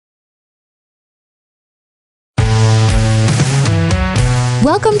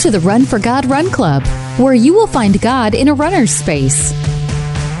Welcome to the Run for God Run Club, where you will find God in a runner's space.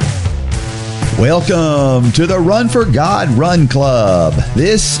 Welcome to the Run for God Run Club.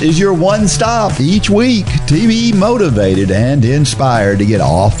 This is your one stop each week to be motivated and inspired to get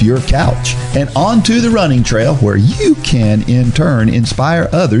off your couch and onto the running trail where you can in turn inspire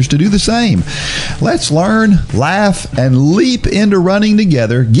others to do the same. Let's learn, laugh, and leap into running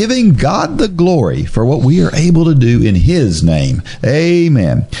together, giving God the glory for what we are able to do in His name.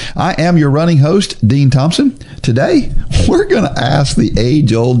 Amen. I am your running host, Dean Thompson. Today, we're going to ask the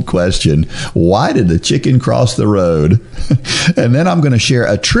age-old question, why did the chicken cross the road? And then I'm going to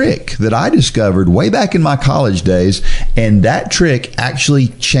share a trick that I discovered way back in my college days, and that trick actually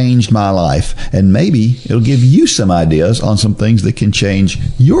changed my life. And maybe it'll give you some ideas on some things that can change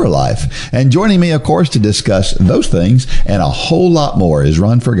your life. And joining me, of course, to discuss those things and a whole lot more is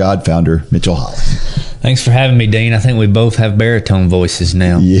Run for God founder Mitchell Hollis. Thanks for having me, Dean. I think we both have baritone voices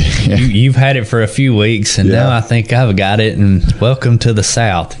now. Yeah. You've had it for a few weeks, and now I think I've got it. And welcome to the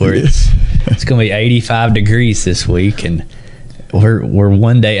South, where it's going to be 85 degrees this week, and we're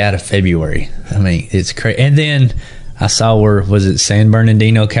one day out of February. I mean, it's crazy. And then I saw was it San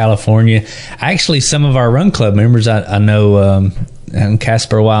Bernardino, California? Actually, some of our run club members, I know in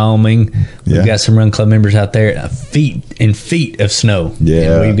Casper, Wyoming, we've got some run club members out there, feet of snow. Yeah.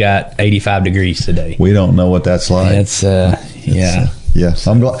 And we've got 85 degrees today. We don't know what that's like. It's Yes,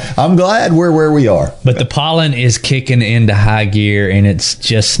 I'm glad we're where we are. But the pollen is kicking into high gear, and it's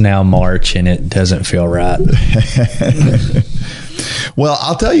just now March, and it doesn't feel right. Well,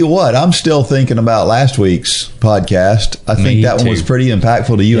 I'll tell you what, I'm still thinking about last week's podcast. I think that one was pretty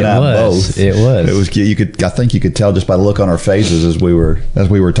impactful to you and I both. It was. I think you could tell just by the look on our faces as we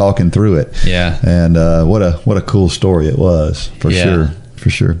were talking through it. Yeah. And what a cool story it was, for sure. For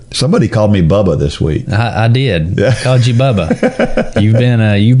sure. Somebody called me Bubba this week. I did. Yeah. Called you Bubba.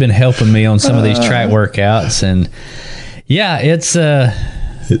 You've been helping me on some of these track workouts, and it's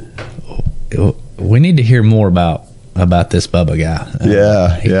we need to hear more about this Bubba guy.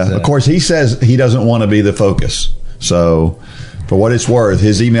 Of course, he says he doesn't want to be the focus. So, for what it's worth,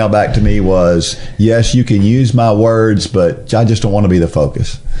 his email back to me was, "Yes, you can use my words, but I just don't want to be the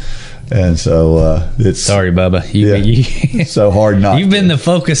focus." And so it's sorry, Bubba. It's so hard not. You've been the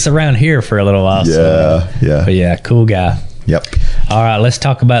focus around here for a little while. But cool guy. Yep. All right, let's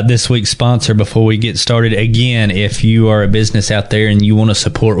talk about this week's sponsor before we get started. Again, if you are a business out there and you want to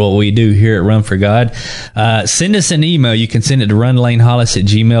support what we do here at Run for God, send us an email. You can send it to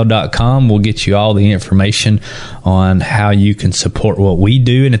runlanehollis@gmail.com. We'll get you all the information on how you can support what we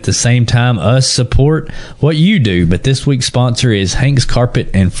do, and at the same time, us support what you do. But this week's sponsor is Hank's Carpet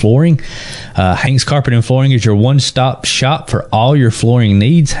and Flooring. Hank's Carpet and Flooring is your one-stop shop for all your flooring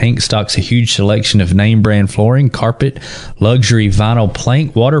needs. Hank stocks a huge selection of name brand flooring, carpet, luxury vinyl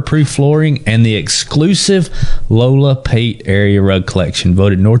plank, waterproof flooring, and the exclusive Lola Pate area rug collection,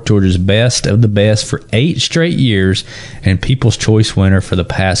 voted North Georgia's best of the best for 8 straight years and People's Choice winner for the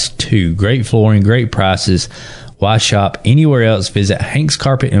past 2. Great flooring, great prices. Why shop anywhere else? Visit Hank's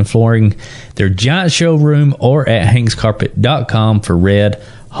Carpet and Flooring, their giant showroom, or at hankscarpet.com for red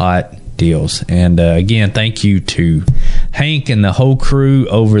hot deals. And again, thank you to Hank and the whole crew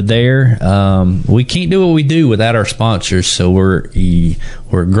over there. We can't do what we do without our sponsors, so we're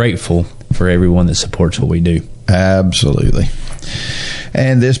grateful for everyone that supports what we do. Absolutely.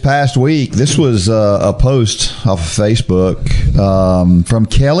 And this past week, this was a post off of Facebook from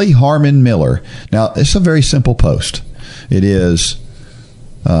Kelly Harmon Miller. Now, it's a very simple post. It is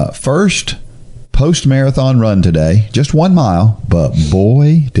first post-marathon run today, just 1 mile, but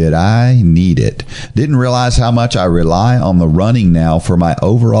boy, did I need it. Didn't realize how much I rely on the running now for my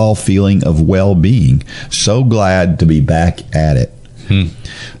overall feeling of well-being. So glad to be back at it.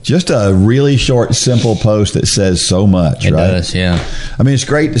 Just a really short, simple post that says so much, right? It does, yeah. I mean, it's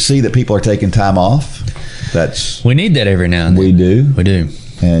great to see that people are taking time off. We need that every now and then. We do. We do.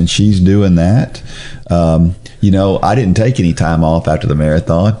 And she's doing that. I didn't take any time off after the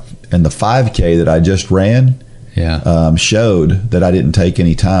marathon. And the 5K that I just ran showed that I didn't take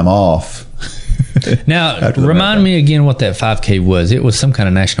any time off. Now, remind me again what that 5K was. It was some kind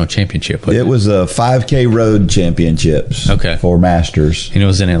of national championship, wasn't it? It was a 5K road championships for Masters. And it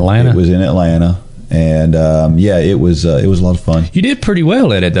was in Atlanta? It was in Atlanta. And, it was a lot of fun. You did pretty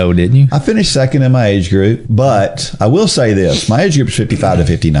well at it, though, didn't you? I finished second in my age group. But I will say this. My age group is 55 to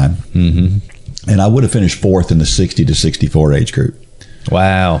 59. Mm-hmm. And I would have finished fourth in the 60 to 64 age group.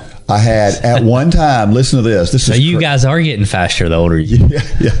 Wow. I had at one time, listen to this. So you guys are getting faster the older you get.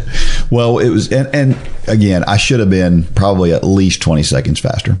 Yeah. Well, it was, and again, I should have been probably at least 20 seconds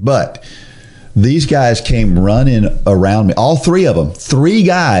faster. But these guys came running around me, all three of them, 3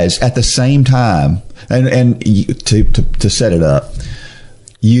 guys at the same time. And to set it up,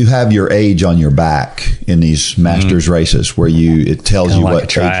 you have your age on your back in these masters races where it tells Kinda you like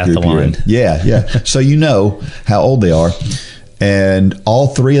what a age group you're in. triathlon. Yeah. So you know how old they are. And all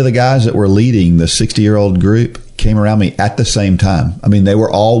 3 of the guys that were leading the 60-year-old group came around me at the same time. I mean, they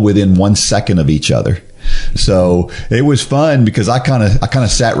were all within 1 second of each other. So it was fun because I kind of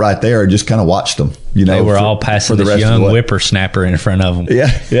sat right there and just kind of watched them. They were all passing this young whippersnapper in front of them.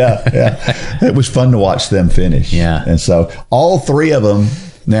 Yeah. It was fun to watch them finish. Yeah. And so all 3 of them.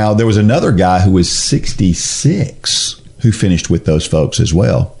 Now, there was another guy who was 66 who finished with those folks as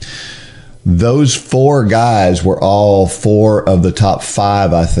well. Those 4 guys were all 4 of the top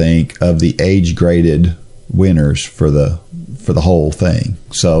 5, I think, of the age-graded winners for the whole thing.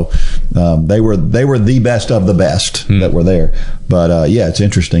 So they were the best of the best that were there. But it's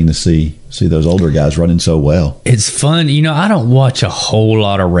interesting to see those older guys running so well. It's fun. I don't watch a whole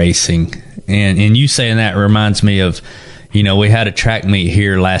lot of racing, and you saying that reminds me of, we had a track meet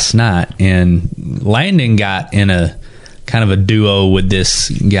here last night, and Landon got in a kind of a duo with this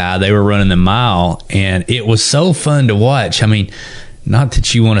guy. They were running the mile, and it was so fun to watch. I mean, not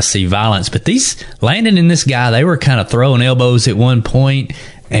that you want to see violence, but Landon and this guy, they were kind of throwing elbows at one point,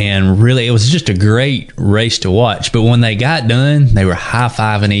 and really it was just a great race to watch. But when they got done, they were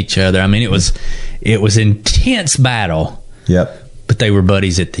high-fiving each other. I mean, it was intense battle. Yep. But they were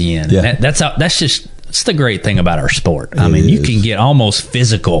buddies at the end. Yeah. That's the great thing about our sport. I mean, you can get almost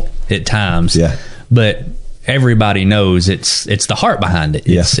physical at times. Yeah. But everybody knows it's the heart behind it.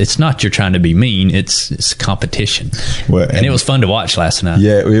 It's not you're trying to be mean. It's competition. Well, and it was fun to watch last night.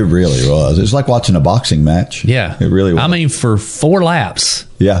 Yeah, it really was. It's like watching a boxing match. Yeah, it really was. I mean, for 4 laps,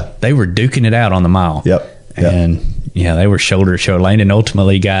 they were duking it out on the mile. Yep. And they were shoulder to shoulder. Landon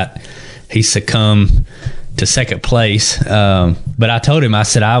ultimately he succumbed to second place. But I told him, I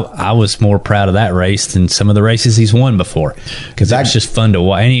said, I was more proud of that race than some of the races he's won before, because that was just fun to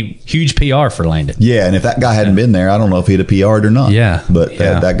watch. And huge PR for Landon. Yeah, and if that guy hadn't been there, I don't know if he'd have PR'd or not. Yeah. But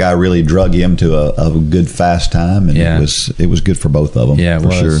that guy really drug him to a good fast time, and it was good for both of them. Yeah,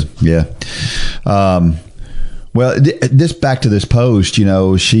 for sure. Yeah. Well, back to this post,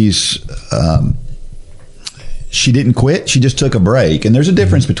 she didn't quit. She just took a break. And there's a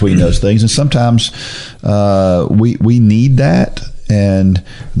difference between those things. And sometimes we need that. And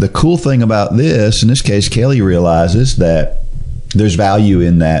the cool thing about this, in this case, Kelly realizes that there's value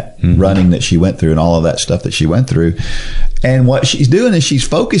in that running that she went through and all of that stuff that she went through. And what she's doing is she's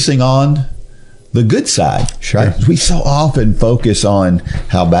focusing on the good side. Sure. Right? We so often focus on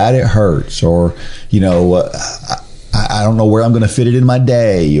how bad it hurts, or, I don't know where I'm going to fit it in my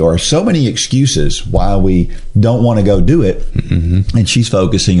day, or so many excuses why we don't want to go do it. Mm-hmm. And she's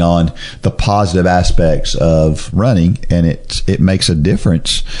focusing on the positive aspects of running, and it makes a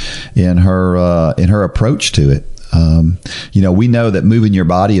difference in her approach to it. We know that moving your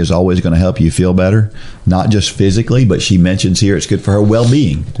body is always going to help you feel better, not just physically, but she mentions here it's good for her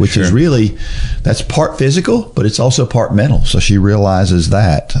well-being, which is really, that's part physical, but it's also part mental. So she realizes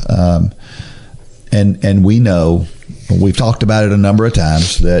that. And we know, we've talked about it a number of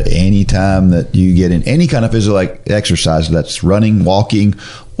times, that any time that you get in any kind of physical exercise, that's running, walking,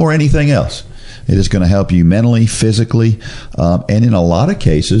 or anything else, it is going to help you mentally, physically, and in a lot of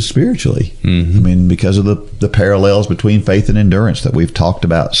cases, spiritually. Mm-hmm. I mean, because of the parallels between faith and endurance that we've talked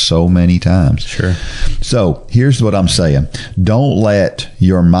about so many times. Sure. So here's what I'm saying. Don't let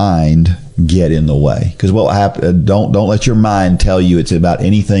your mind get in the way, because what will happen, don't let your mind tell you it's about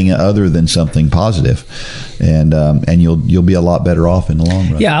anything other than something positive, and you'll be a lot better off in the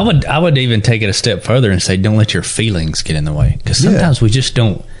long run. Yeah, I would even take it a step further and say, don't let your feelings get in the way, because sometimes we just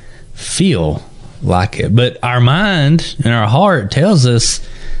don't feel like it, but our mind and our heart tells us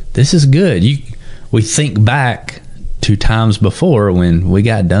this is good. We think back to times before when we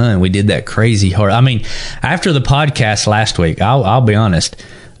got done, we did that crazy hard. I mean, after the podcast last week, I'll be honest,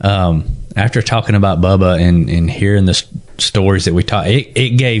 after talking about Bubba and hearing the stories that we talked,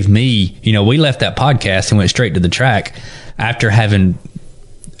 it gave me, we left that podcast and went straight to the track after having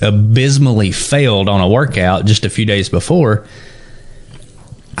abysmally failed on a workout just a few days before.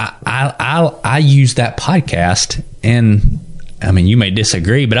 I used that podcast, and I mean, you may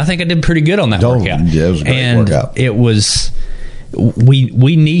disagree, but I think I did pretty good on that workout. Yeah, it was a great workout. It was,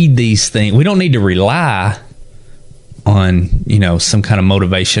 we need these things. We don't need to rely on, some kind of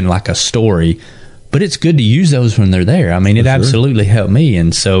motivation like a story, but it's good to use those when they're there. I mean, it absolutely helped me.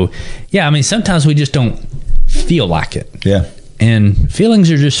 And so, I mean, sometimes we just don't feel like it. Yeah. And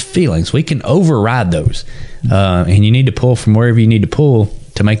feelings are just feelings. We can override those. And you need to pull from wherever you need to pull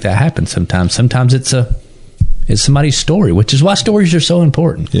to make that happen. Sometimes it's somebody's story, which is why stories are so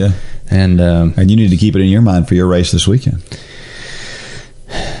important. Yeah. And you need to keep it in your mind for your race this weekend.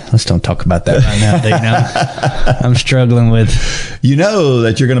 Let's don't talk about that right now, Dean. I'm struggling with... You know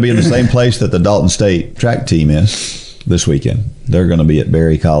that you're going to be in the same place that the Dalton State track team is this weekend. They're going to be at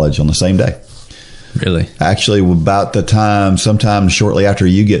Berry College on the same day. Really? Actually, about the time, sometime shortly after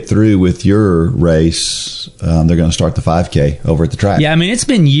you get through with your race, they're going to start the 5K over at the track. Yeah, I mean, it's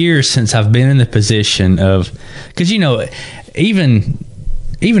been years since I've been in the position of... Because, even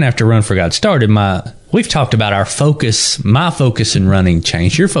after Run for God started, we've talked about our focus. My focus in running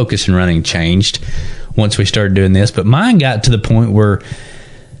changed. Your focus in running changed once we started doing this. But mine got to the point where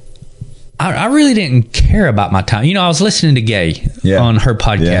I really didn't care about my time. I was listening to Gay on her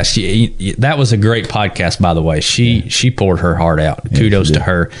podcast. Yeah. That was a great podcast, by the way. She poured her heart out. Kudos to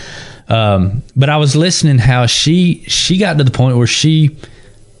her. But I was listening how she got to the point where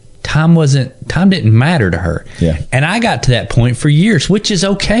time didn't matter to her. Yeah. And I got to that point for years, which is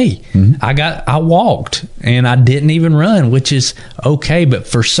okay. Mm-hmm. I walked and I didn't even run, which is okay. But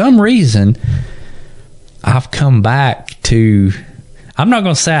for some reason, I've come back to... I'm not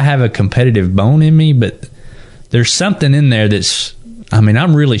going to say I have a competitive bone in me, but there's something in there that's...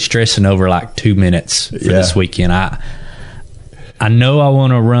 I'm really stressing over like 2 minutes for this weekend. I know I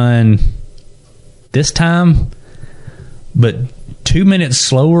want to run this time, but 2 minutes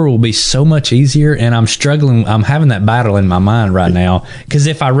slower will be so much easier, and I'm struggling. I'm having that battle in my mind right now, because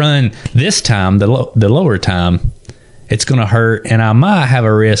if I run this time, the lower time, it's going to hurt, and I might have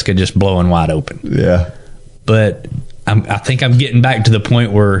a risk of just blowing wide open. Yeah. But I think I'm getting back to the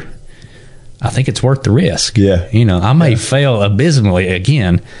point where I think it's worth the risk. Yeah. I may fail abysmally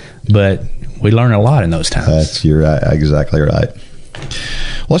again, but we learn a lot in those times. You're right, exactly right.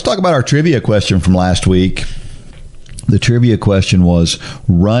 Let's talk about our trivia question from last week. The trivia question was,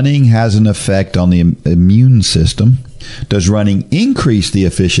 running has an effect on the immune system. Does running increase the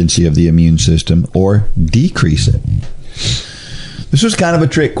efficiency of the immune system or decrease it? This was kind of a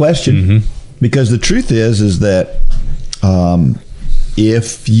trick question, because the truth is that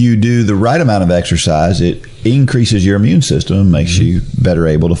if you do the right amount of exercise, it increases your immune system and makes you better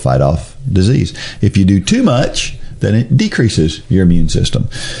able to fight off disease. If you do too much, then it decreases your immune system.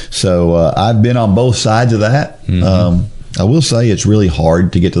 So I've been on both sides of that. I will say it's really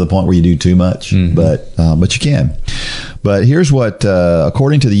hard to get to the point where you do too much, but you can. But here's what,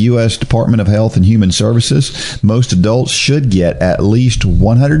 according to the U.S. Department of Health and Human Services, most adults should get at least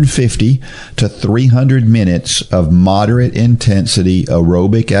 150 to 300 minutes of moderate intensity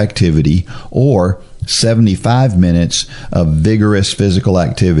aerobic activity or 75 minutes of vigorous physical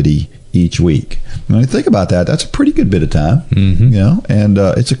activity each week. When you think about that, that's a pretty good bit of time, and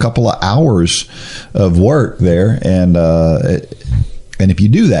it's a couple of hours of work there. And if you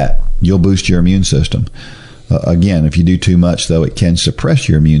do that, you'll boost your immune system. Again, if you do too much, though, it can suppress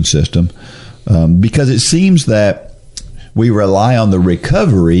your immune system, because it seems that we rely on the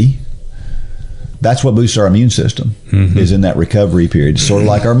recovery. That's what boosts our immune system, is in that recovery period. It's sort of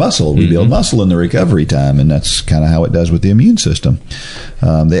like our muscle. We build muscle in the recovery time, and that's kind of how it does with the immune system.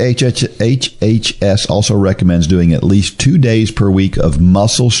 The HHS also recommends doing at least 2 days per week of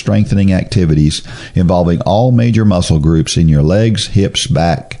muscle strengthening activities involving all major muscle groups in your legs, hips,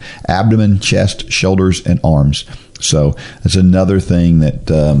 back, abdomen, chest, shoulders, and arms. So that's another thing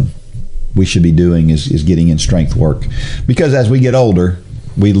that we should be doing is getting in strength work, because as we get older,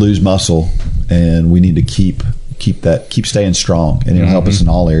 we lose muscle, and we need to keep staying strong, and it'll help us in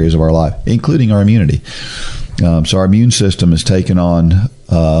all areas of our life, including our immunity. So our immune system has taken on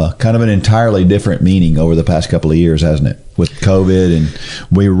kind of an entirely different meaning over the past couple of years, hasn't it? With COVID, and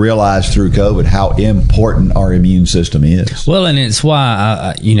we realized through COVID how important our immune system is. Well, and it's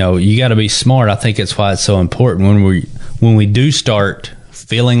why you got to be smart. I think it's why it's so important when we do start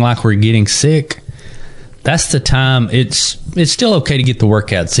feeling like we're getting sick. That's the time. It's still okay to get the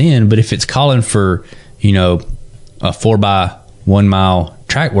workouts in, but if it's calling for a 4x1 mile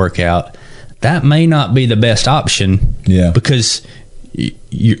track workout, that may not be the best option. Yeah, because a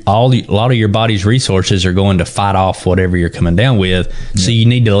lot of your body's resources are going to fight off whatever you're coming down with. Yeah. So you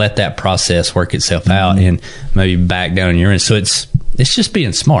need to let that process work itself out and maybe back down in your end. So it's just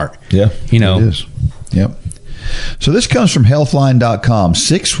being smart. Yeah, it is. Yep. So this comes from healthline.com.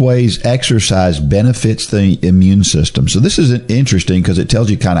 6 ways exercise benefits the immune system. So this is interesting because it tells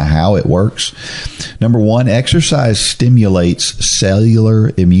you kind of how it works. Number 1, exercise stimulates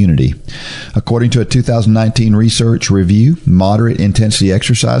cellular immunity. According to a 2019 research review, moderate intensity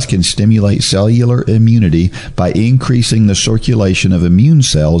exercise can stimulate cellular immunity by increasing the circulation of immune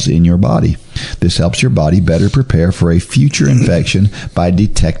cells in your body. This helps your body better prepare for a future infection by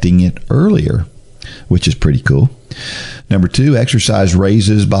detecting it earlier, which is pretty cool. Number 2, exercise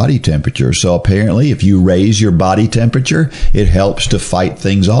raises body temperature. So apparently, if you raise your body temperature, it helps to fight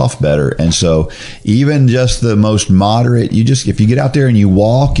things off better. And so even just the most moderate, if you get out there and you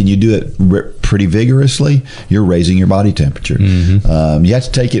walk and you do it pretty vigorously, you're raising your body temperature. Mm-hmm. You have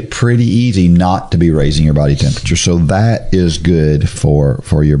to take it pretty easy not to be raising your body temperature. So that is good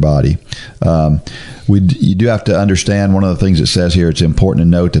for your body. You do have to understand one of the things it says here. It's important to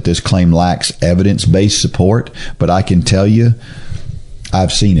note that this claim lacks evidence-based support, but I can tell you,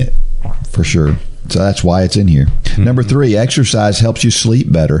 I've seen it for sure. So that's why it's in here. Mm-hmm. Number 3, exercise helps you sleep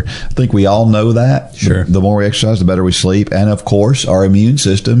better. I think we all know that. Sure. The more we exercise, the better we sleep. And of course, our immune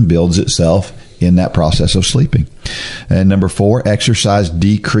system builds itself in that process of sleeping. And number 4, exercise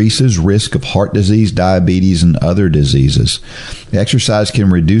decreases risk of heart disease, diabetes, and other diseases. Exercise can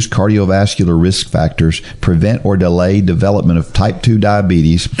reduce cardiovascular risk factors, prevent or delay development of type 2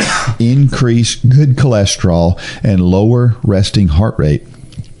 diabetes, increase good cholesterol, and lower resting heart rate.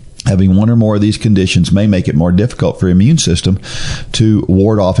 Having one or more of these conditions may make it more difficult for your immune system to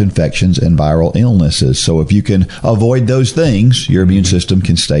ward off infections and viral illnesses. So if you can avoid those things, your immune system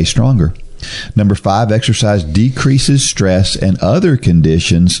can stay stronger. Number 5, exercise decreases stress and other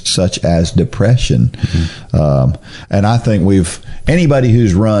conditions such as depression. Mm-hmm. And I think anybody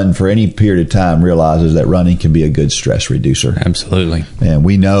who's run for any period of time realizes that running can be a good stress reducer. Absolutely. And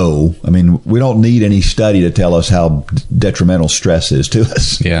we know, we don't need any study to tell us how detrimental stress is to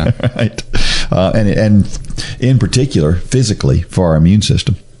us. Yeah. Right. And in particular, physically for our immune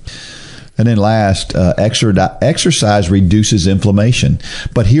system. And then last, exercise reduces inflammation.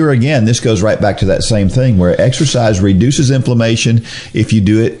 But here again, this goes right back to that same thing where exercise reduces inflammation if you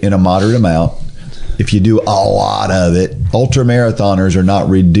do it in a moderate amount. If you do a lot of it, ultramarathoners are not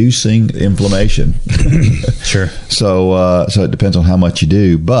reducing inflammation. Sure. So it depends on how much you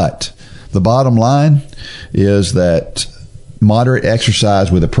do. But the bottom line is that moderate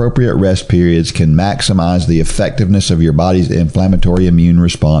exercise with appropriate rest periods can maximize the effectiveness of your body's inflammatory immune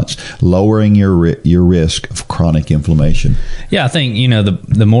response, lowering your risk of chronic inflammation. Yeah, I think,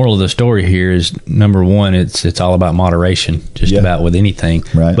 the moral of the story here is, number 1, it's all about moderation, just about with anything.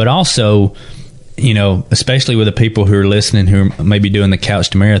 Right. But also, especially with the people who are listening who are maybe doing the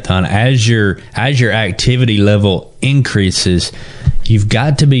couch to marathon, as your activity level increases, you've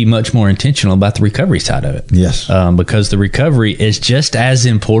got to be much more intentional about the recovery side of it. Yes. Because the recovery is just as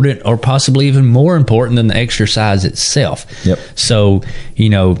important or possibly even more important than the exercise itself. Yep. So,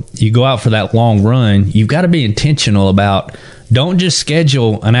 you go out for that long run, you've got to be intentional about, don't just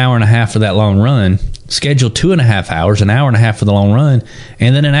schedule an hour and a half for that long run. Schedule 2.5 hours, an hour and a half for the long run,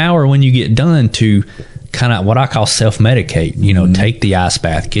 and then an hour when you get done to kind of what I call self-medicate. Mm-hmm. Take the ice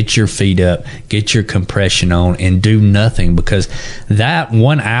bath, get your feet up, get your compression on, and do nothing, because that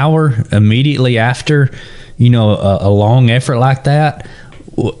 1 hour immediately after, a long effort like that,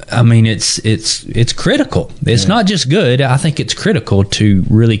 it's critical. It's not just good. I think it's critical to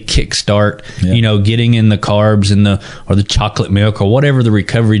really kickstart, getting in the carbs and or the chocolate milk or whatever the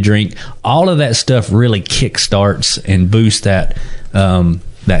recovery drink. All of that stuff really kickstarts and boosts that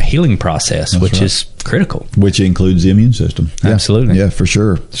healing process. That's which right. is critical. Which includes the immune system. Yeah. Absolutely. Yeah, for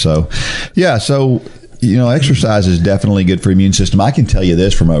sure. So, exercise is definitely good for the immune system. I can tell you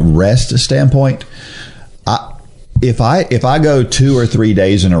this from a rest standpoint. If I go 2 or 3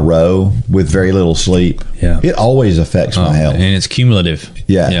 days in a row with very little sleep, it always affects my health. And it's cumulative.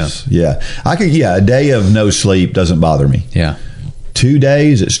 Yes. Yeah. A day of no sleep doesn't bother me. Yeah. 2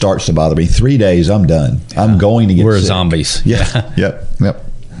 days, it starts to bother me. 3 days, I'm done. I'm going to get We're sick. Zombies. Yeah. Yep.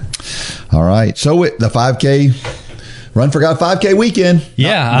 All right. So the 5K... Run for God 5K weekend.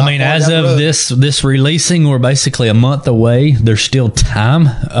 Yeah, as of this releasing, we're basically a month away. There's still time.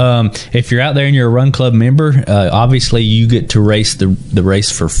 If you're out there and you're a Run Club member, obviously you get to race the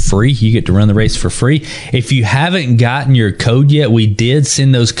race for free. You get to run the race for free. If you haven't gotten your code yet, we did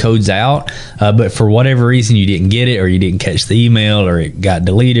send those codes out, but for whatever reason you didn't get it, or you didn't catch the email, or it got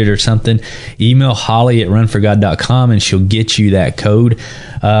deleted or something, email Holly at runforgod.com and she'll get you that code.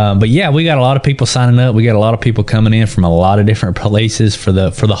 But we got a lot of people signing up. We got a lot of people coming in from from a lot of different places for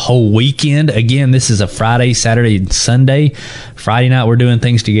the whole weekend. Again, this is a Friday, Saturday, and Sunday. Friday night we're doing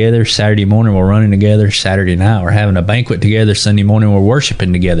things together. Saturday morning we're running together. Saturday night we're having a banquet together. Sunday morning we're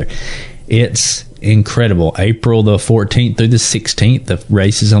worshiping together. It's incredible. April the 14th through the 16th. The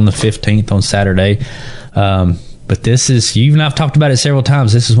race is on the 15th on Saturday. But this is, you and I've talked about it several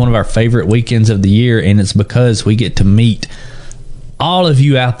times, this is one of our favorite weekends of the year, and it's because we get to meet all of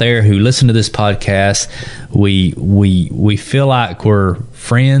you out there who listen to this podcast. We feel like we're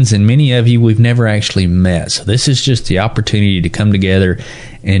friends, and many of you we've never actually met. So this is just the opportunity to come together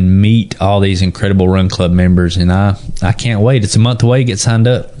and meet all these incredible Run Club members, and I can't wait. It's a month away. Get signed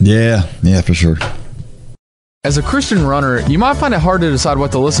up. Yeah, for sure. As a Christian runner, you might find it hard to decide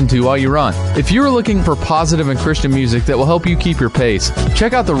what to listen to while you run. If you are looking for positive and Christian music that will help you keep your pace,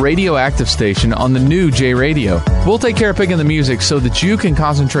 check out the Radioactive station on the new J Radio. We'll take care of picking the music so that you can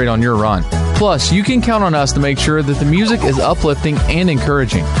concentrate on your run. Plus, you can count on us to make sure that the music is uplifting and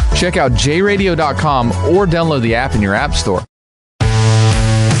encouraging. Check out jradio.com or download the app in your app store.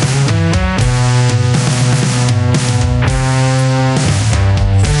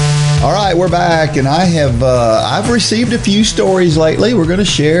 All right, we're back, and I've received a few stories lately. We're going to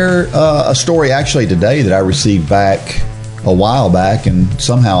share a story actually today that I received back a while back, and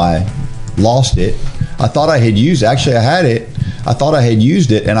somehow I lost it. I thought I had used it. Actually, I had it. I thought I had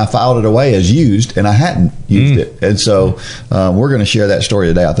used it, and I filed it away as used, and I hadn't used it. And so we're going to share that story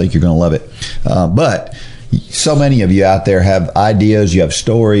today. I think you're going to love it. But so many of you out there have ideas, you have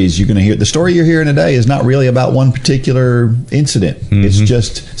stories. You're going to hear the story you're hearing today is not really about one particular incident. It's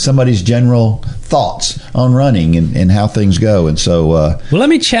just somebody's general thoughts on running and how things go. And so well, let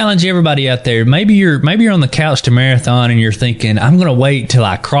me challenge everybody out there. Maybe you're on the couch to marathon and you're thinking, I'm going to wait till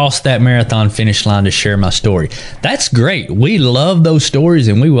I cross that marathon finish line to share my story. That's great. We love those stories,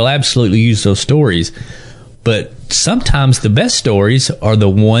 and we will absolutely use those stories. But sometimes the best stories are the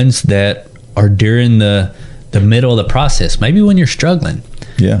ones that are during the middle of the process, maybe when you're struggling.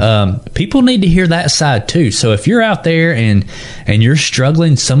 People need to hear that side too. So if you're out there and you're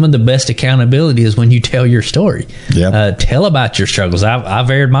struggling, some of the best accountability is when you tell your story. Tell about your struggles. I've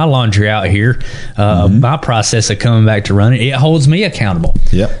aired my laundry out here. My process of coming back to running, it holds me accountable.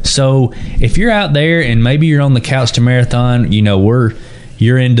 So if you're out there and maybe you're on the couch to marathon,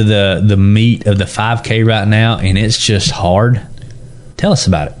 you're into the meat of the 5K right now, and it's just hard. Tell us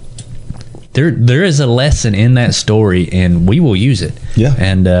about it. There is a lesson in that story, and we will use it.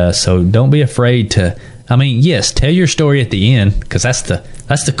 And so don't be afraid to. I mean, yes, tell your story at the end, because that's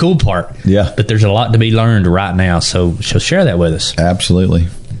the cool part. But there's a lot to be learned right now, so share that with us. Absolutely.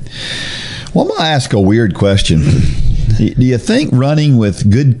 Well, I'm going to ask a weird question. Do you think running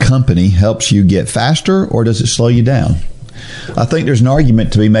with good company helps you get faster, or does it slow you down? I think there's an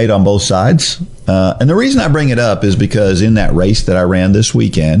argument to be made on both sides. And the reason I bring it up is because in that race that I ran this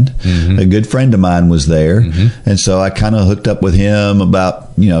weekend, a good friend of mine was there. And so I kind of hooked up with him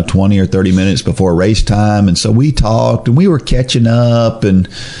about, 20 or 30 minutes before race time. And so we talked and we were catching up, and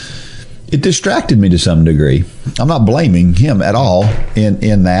it distracted me to some degree. I'm not blaming him at all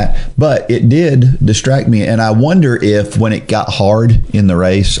in that, but it did distract me. And I wonder if when it got hard in the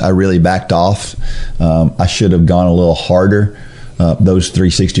race, I really backed off. I should have gone a little harder. Those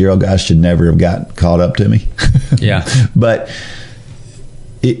 360-year-old guys should never have got caught up to me. But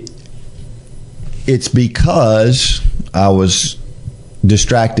it's because I was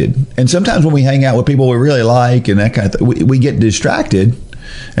distracted. And sometimes when we hang out with people we really like and that kind of thing, we get distracted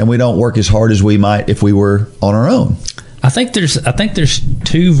and we don't work as hard as we might if we were on our own. I think there's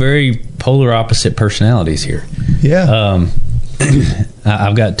two very polar opposite personalities here.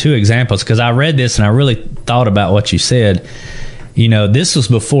 I've got two examples because I read this and I really thought about what you said. This was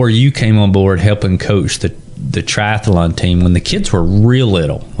before you came on board helping coach the triathlon team. When the kids were real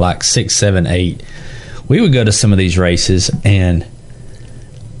little, like 6, 7, 8, we would go to some of these races, and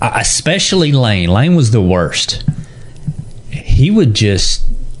especially Lane was the worst. He would just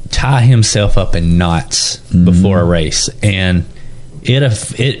tie himself up in knots before a race, and it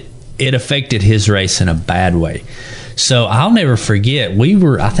affected his race in a bad way. So I'll never forget,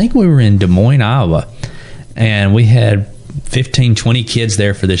 I think we were in Des Moines, Iowa, and we had 15, 20 kids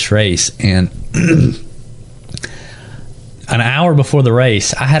there for this race, and an hour before the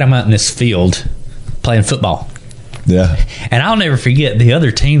race, I had them out in this field playing football. And I'll never forget, the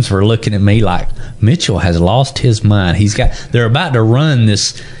other teams were looking at me like, Mitchell has lost his mind. They're about to run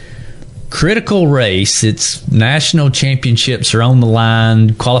this critical race. It's national championships are on the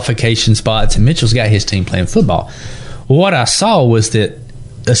line, qualification spots, and Mitchell's got his team playing football. Well, what I saw was that,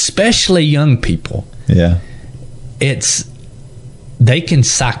 especially young people, they can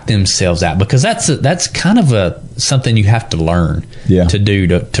psych themselves out, because that's kind of something you have to learn to do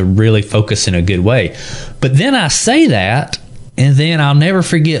to really focus in a good way. But then I say that, and then I'll never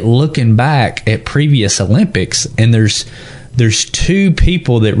forget looking back at previous Olympics, and there's two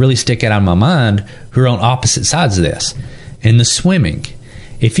people that really stick out in my mind who are on opposite sides of this. In the swimming,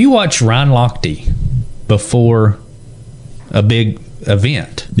 if you watch Ryan Lochte before a big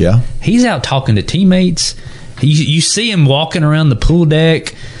event, he's out talking to teammates. You see him walking around the pool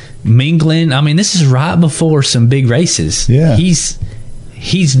deck, mingling. I mean, this is right before some big races.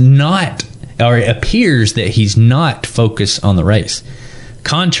 He's not, or it appears that he's not focused on the race.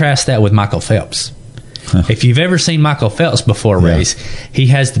 Contrast that with Michael Phelps. If you've ever seen Michael Phelps before a race, he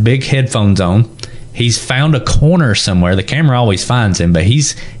has the big headphones on. He's found a corner somewhere. The camera always finds him, but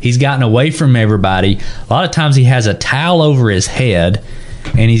he's gotten away from everybody. A lot of times he has a towel over his head,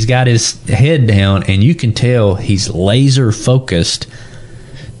 and he's got his head down, and you can tell he's laser focused.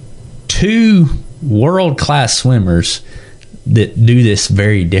 Two world-class swimmers that do this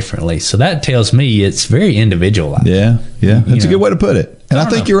very differently. So that tells me it's very individualized. That's a good way to put it. And I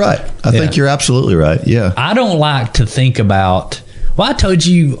think you're right. I think you're absolutely right. I don't like to think about, I told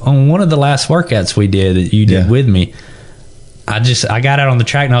you on one of the last workouts we did that you did with me, I got out on the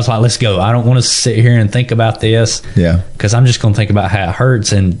track and I was like, let's go. I don't want to sit here and think about this. Because I'm just going to think about how it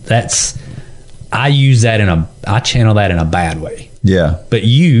hurts. And I channel that in a bad way. But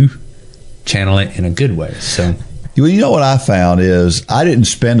you channel it in a good way. So, well, you know what I found is I didn't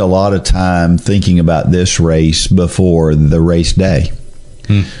spend a lot of time thinking about this race before the race day.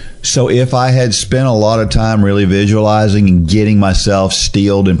 So if I had spent a lot of time really visualizing and getting myself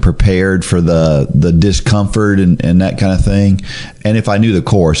steeled and prepared for the discomfort and that kind of thing, and if I knew the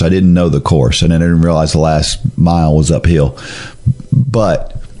course, I didn't know the course, and I didn't realize the last mile was uphill.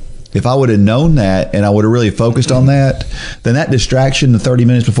 But if I would have known that and I would have really focused on that, then that distraction the 30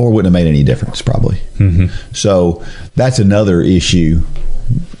 minutes before wouldn't have made any difference, probably. So that's another issue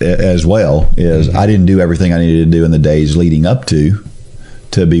as well, is I didn't do everything I needed to do in the days leading up to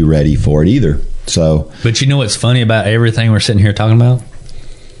be ready for it either. So, but you know what's funny about everything we're sitting here talking about?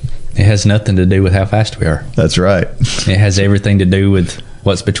 It has nothing to do with how fast we are. That's right. It has everything to do with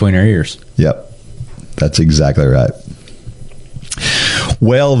what's between our ears. Yep. That's exactly right.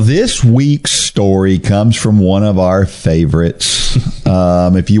 Well, this week's story comes from one of our favorites.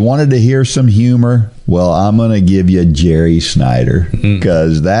 If you wanted to hear some humor, well, I'm going to give you Jerry Snider,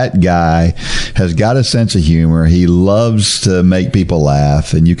 because that guy has got a sense of humor. He loves to make people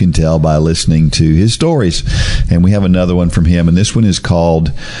laugh, and you can tell by listening to his stories. And we have another one from him, and this one is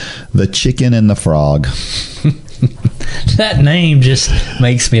called The Chicken and the Frog. That name just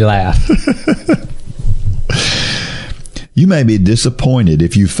makes me laugh. You may be disappointed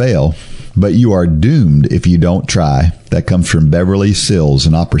if you fail, but you are doomed if you don't try. That comes from Beverly Sills,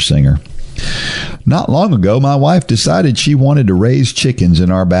 an opera singer. Not long ago, my wife decided she wanted to raise chickens in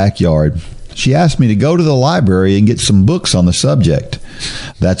our backyard. She asked me to go to the library and get some books on the subject.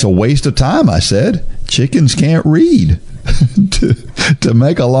 That's a waste of time, I said. Chickens can't read. To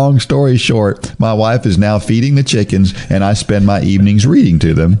make a long story short, my wife is now feeding the chickens, and I spend my evenings reading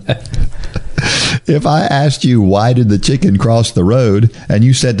to them. If I asked you, why did the chicken cross the road, and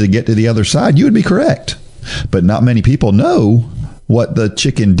you said to get to the other side, you would be correct. But not many people know what the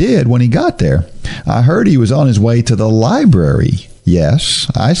chicken did when he got there. I heard he was on his way to the library. Yes,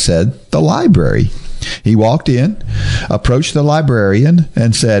 I said the library. He walked in, approached the librarian,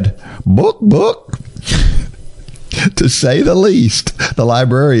 and said, "Book, book." To say the least, the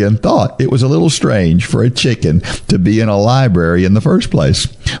librarian thought it was a little strange for a chicken to be in a library in the first place.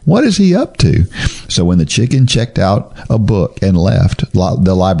 What is he up to? So when the chicken checked out a book and left,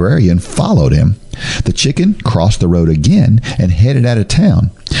 the librarian followed him. The chicken crossed the road again and headed out of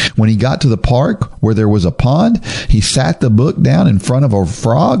town. When he got to the park where there was a pond, he sat the book down in front of a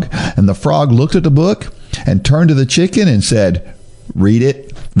frog, and the frog looked at the book and turned to the chicken and said, "Read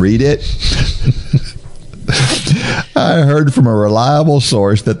it, read it." I heard from a reliable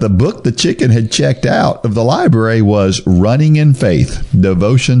source that the book the chicken had checked out of the library was Running in Faith,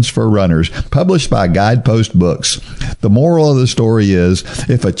 Devotions for Runners, published by Guidepost Books. The moral of the story is,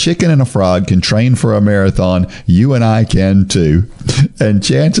 if a chicken and a frog can train for a marathon, you and I can too. And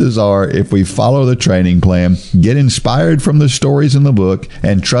chances are, if we follow the training plan, get inspired from the stories in the book,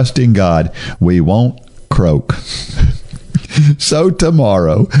 and trust in God, we won't croak. So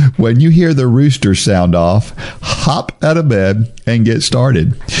tomorrow, when you hear the rooster sound off, hop out of bed and get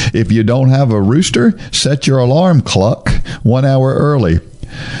started. If you don't have a rooster, set your alarm clock 1 hour early.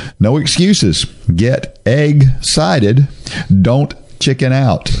 No excuses. Get egg-sided. Don't chicken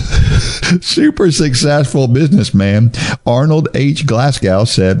out. Super successful businessman Arnold H. Glasgow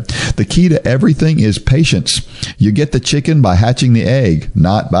said, "The key to everything is patience. You get the chicken by hatching the egg,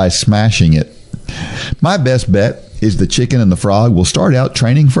 not by smashing it." My best bet is the chicken and the frog will start out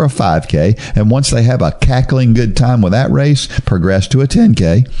training for a 5K, and once they have a cackling good time with that race, progress to a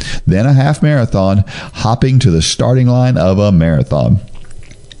 10K, then a half marathon, hopping to the starting line of a marathon.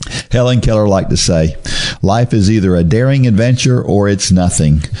 Helen Keller liked to say, "Life is either a daring adventure or it's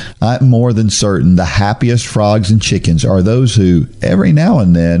nothing. I'm more than certain the happiest frogs and chickens are those who, every now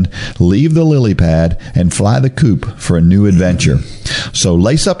and then, leave the lily pad and fly the coop for a new adventure. So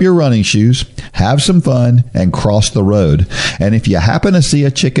lace up your running shoes, have some fun, and cross the road. And if you happen to see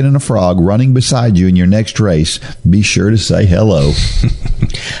a chicken and a frog running beside you in your next race, be sure to say hello."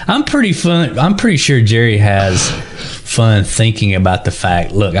 I'm pretty sure Jerry has fun thinking about the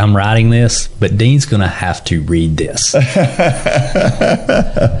fact, look, I'm writing this, but Dean's going to have to read this.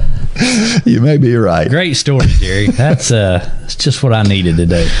 You may be right. Great story, Jerry. That's just what I needed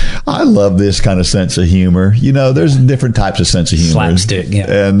today. I love this kind of sense of humor. You know, there's different types of sense of humor. Slapstick,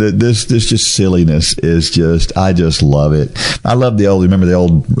 yeah. And this just silliness is just, I just love it. I love remember the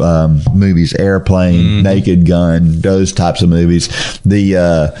old movies, Airplane, Naked Gun, those types of movies.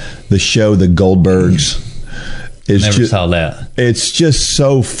 The show, The Goldbergs. Never saw that. It's just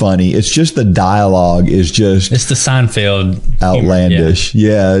so funny. It's just the dialogue is just... It's the Seinfeld. Outlandish.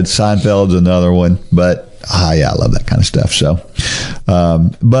 Yeah, Seinfeld's another one. But, yeah, I love that kind of stuff. So,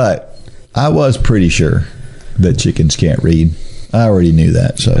 but I was pretty sure that chickens can't read. I already knew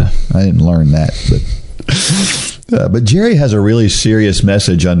that, so I didn't learn that. But Jerry has a really serious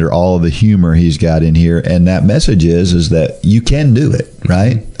message under all of the humor he's got in here, and that message is that you can do it,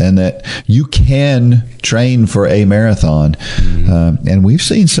 right? And that you can train for a marathon. And we've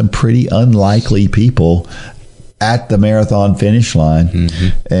seen some pretty unlikely people at the marathon finish line,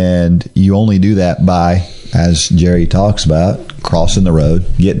 and you only do that by, as Jerry talks about, crossing the road,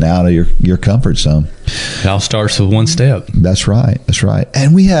 getting out of your comfort zone. It all starts with one step. That's right. That's right.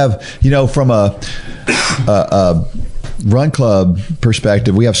 And we have, from a Run Club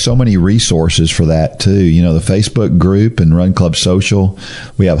perspective, we have so many resources for that too. The Facebook group and Run Club Social.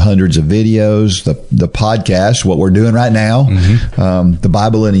 We have hundreds of videos, the podcast, what we're doing right now, the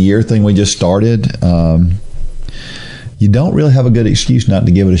Bible in a Year thing we just started. You don't really have a good excuse not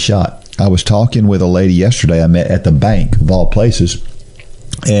to give it a shot. I was talking with a lady yesterday I met at the bank, of all places,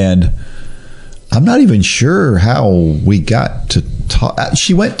 and I'm not even sure how we got to talk.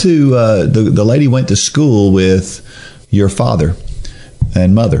 She went to, the lady went to school with your father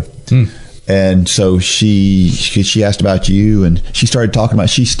and mother. And so she asked about you, and she started talking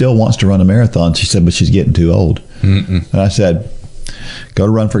about she still wants to run a marathon. She said, but she's getting too old. And I said, go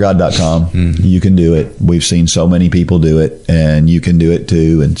to runforgod.com. You can do it. We've seen so many people do it, and you can do it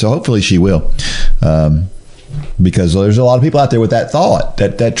too. And so hopefully she will. Because there's a lot of people out there with that thought,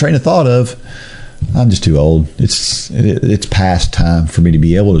 that train of thought of, I'm just too old. It's past time for me to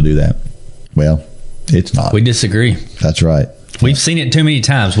be able to do that. Well, it's not. We disagree. That's right. We've seen it too many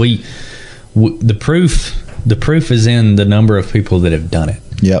times. The proof is in the number of people that have done it.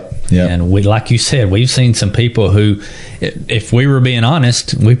 Yep. And like you said, we've seen some people who, if we were being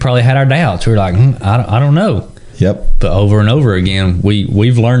honest, we probably had our doubts. We were like, I don't know. Yep. But over and over again,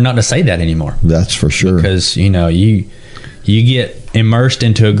 we've learned not to say that anymore. That's for sure. Because you get immersed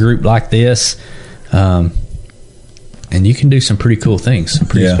into a group like this, and you can do some pretty cool things, some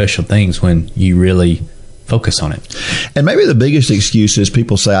pretty special things when you really focus on it. And maybe the biggest excuse is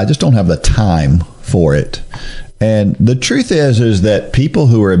people say, I just don't have the time for it. And the truth is that people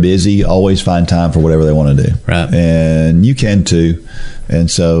who are busy always find time for whatever they want to do. Right. And you can too. And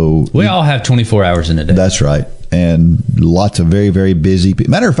so we all have 24 hours in a day. That's right. And lots of very, very busy people.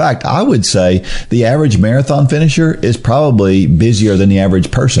 Matter of fact, I would say the average marathon finisher is probably busier than the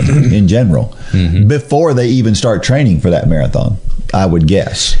average person in general before they even start training for that marathon, I would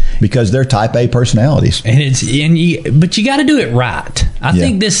guess, because they're type A personalities. But you got to do it right. I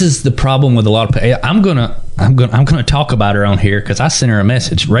think this is the problem with a lot of people. I'm gonna talk about her on here because I sent her a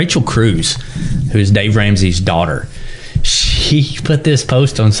message. Rachel Cruz, who is Dave Ramsey's daughter, she put this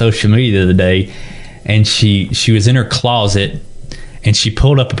post on social media the other day. And she was in her closet, and she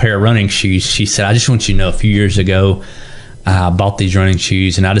pulled up a pair of running shoes. She said, I just want you to know, a few years ago, I bought these running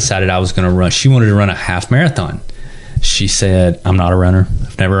shoes, and I decided I was going to run. She wanted to run a half marathon. She said, I'm not a runner.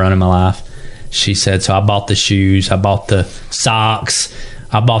 I've never run in my life. She said, so I bought the shoes. I bought the socks.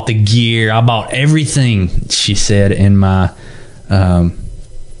 I bought the gear. I bought everything, she said, in my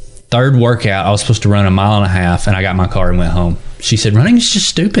third workout. I was supposed to run 1.5 miles, and I got in my car and went home. She said, running is just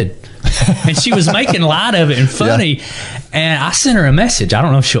stupid. And she was making light of it and funny. Yeah. And I sent her a message. I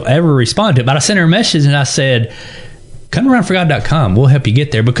don't know if she'll ever respond to it, but I sent her a message and I said, come to runforgod.com. We'll help you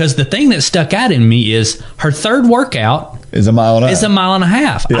get there. Because the thing that stuck out in me is her third workout is a mile and a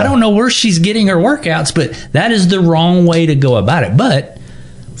half. Yeah. I don't know where she's getting her workouts, but that is the wrong way to go about it. But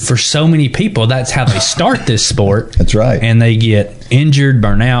for so many people, that's how they start this sport. That's right. And they get injured,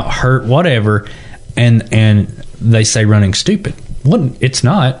 burn out, hurt, whatever, and they say running's stupid. Well, it's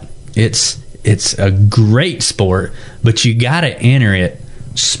not. It's a great sport, but you got to enter it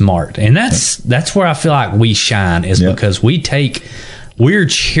smart. And that's where I feel like we shine, is because we're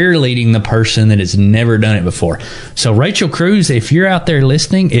cheerleading the person that has never done it before. So Rachel Cruz, if you're out there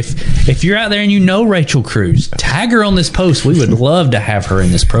listening, if you're out there and you know Rachel Cruz, tag her on this post. We would love to have her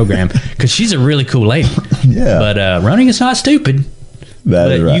in this program because she's a really cool lady. Yeah. But running is not stupid.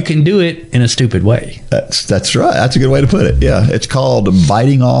 But right. You can do it in a stupid way. That's right. That's a good way to put it. Yeah. It's called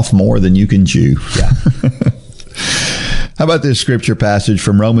biting off more than you can chew. Yeah. How about this scripture passage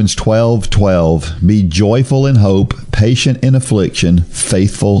from Romans 12:12? Be joyful in hope, patient in affliction,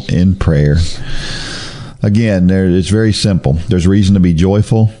 faithful in prayer. Again, it's very simple. There's reason to be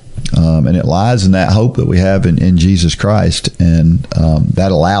joyful. And it lies in that hope that we have in Jesus Christ, and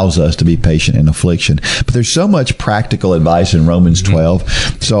that allows us to be patient in affliction. But there's so much practical advice in Romans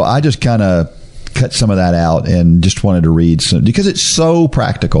 12, so I just kind of cut some of that out and just wanted to read some, because it's so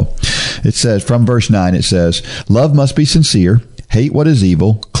practical. It says, from verse 9, it says, love must be sincere. Hate what is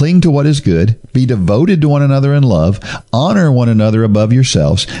evil, cling to what is good, be devoted to one another in love, honor one another above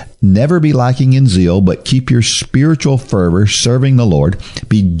yourselves, never be lacking in zeal, but keep your spiritual fervor serving the Lord,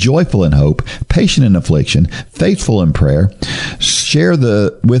 be joyful in hope, patient in affliction, faithful in prayer, share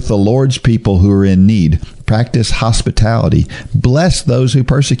with the Lord's people who are in need, practice hospitality, bless those who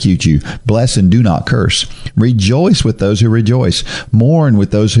persecute you, bless and do not curse, rejoice with those who rejoice, mourn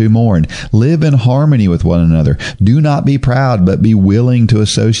with those who mourn, live in harmony with one another, do not be proud, but be willing to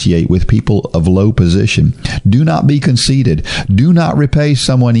associate with people of low position, do not be conceited, do not repay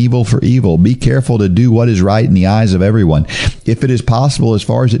someone evil for evil, be careful to do what is right in the eyes of everyone. If it is possible, as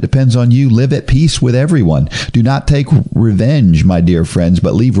far as it depends on you, live at peace with everyone. Do not take revenge, my dear friends,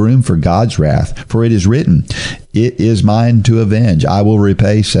 but leave room for God's wrath, for it is written, it is mine to avenge. I will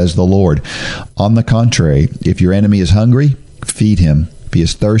repay, says the Lord. On the contrary, if your enemy is hungry, feed him. If he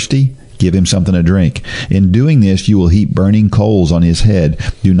is thirsty, give him something to drink. In doing this, you will heap burning coals on his head.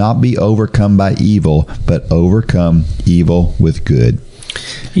 Do not be overcome by evil, but overcome evil with good.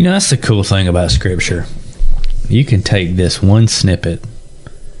 You know, that's the cool thing about Scripture. You can take this one snippet,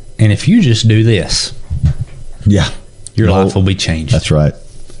 and if you just do this, your life will be changed. That's right.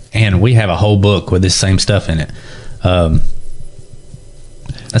 And we have a whole book with this same stuff in it.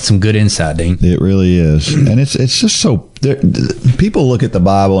 That's some good insight, Dean. It really is. And it's just so... people look at the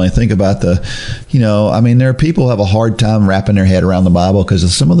Bible and think about there are people who have a hard time wrapping their head around the Bible because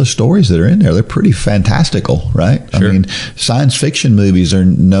of some of the stories that are in there. They're pretty fantastical, right? Sure. I mean, science fiction movies are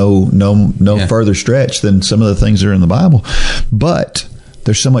no further stretch than some of the things that are in the Bible. But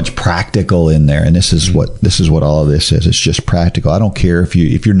there's so much practical in there, and this is what all of this is. It's just practical. I don't care if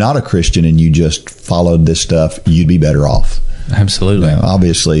you're not a Christian and you just followed this stuff, you'd be better off. Absolutely.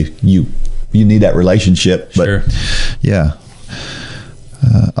 Obviously, you need that relationship, but sure. Yeah.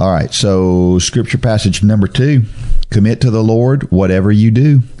 All right. So, scripture passage number 2: commit to the Lord whatever you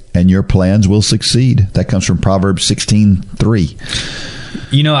do, and your plans will succeed. That comes from Proverbs 16:3.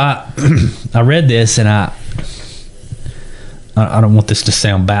 You know, I read this, and I don't want this to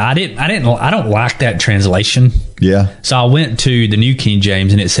sound bad. I don't like that translation. Yeah. So I went to the New King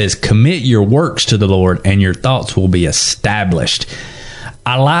James, and it says, "Commit your works to the Lord, and your thoughts will be established."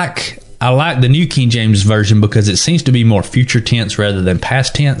 I like the New King James version because it seems to be more future tense rather than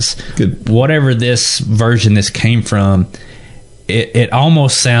past tense. Good. Whatever this version this came from, it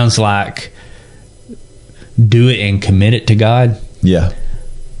almost sounds like do it and commit it to God. Yeah.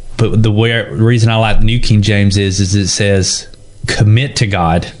 But the reason I like the New King James is it says commit to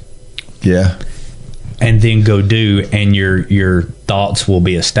God. Yeah. And then go do, and your thoughts will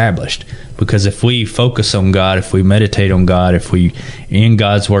be established. Because if we focus on God, if we meditate on God, if we in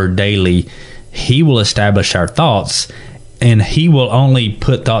God's Word daily, He will establish our thoughts, and He will only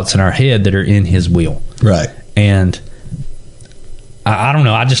put thoughts in our head that are in His will. Right. And I don't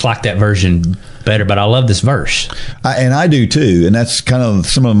know. I just like that version better, but I love this verse. And I do too. And that's kind of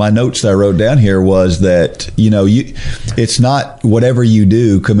some of my notes that I wrote down here was that, it's not whatever you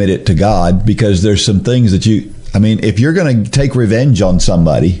do, commit it to God, because there's some things that I mean, if you're going to take revenge on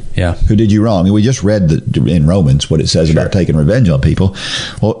somebody who did you wrong, and we just read in Romans what it says about taking revenge on people.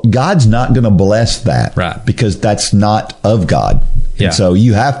 Well, God's not going to bless that, right? Because that's not of God. And so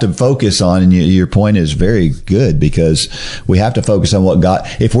you have to focus on, and your point is very good, because we have to focus on what God,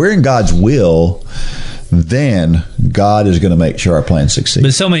 if we're in God's will, then God is going to make sure our plans succeed.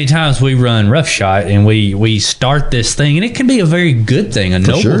 But so many times we run roughshod and we start this thing, and it can be a very good thing, a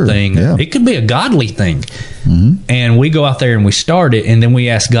noble thing. Yeah. It could be a godly thing. Mm-hmm. And we go out there and we start it, and then we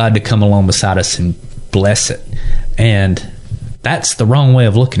ask God to come along beside us and bless it. And that's the wrong way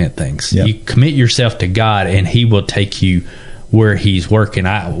of looking at things. Yep. You commit yourself to God, and He will take you where He's working.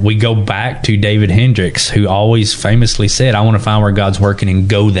 We go back to David Hendricks, who always famously said, I want to find where God's working and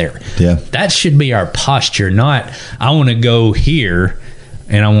go there. Yeah. That should be our posture, not I want to go here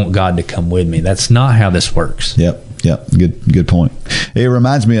and I want God to come with me. That's not how this works. Yep. Good point. It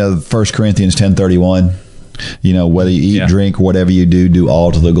reminds me of 1 Corinthians 10:31. You know, whether you eat, drink, whatever you do, do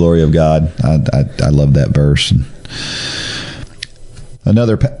all to the glory of God. I love that verse. And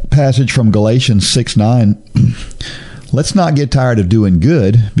another passage from Galatians 6:9. Let's not get tired of doing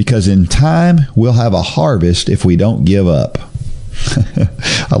good, because in time we'll have a harvest if we don't give up.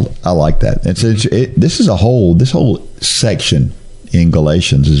 I like that. This whole section in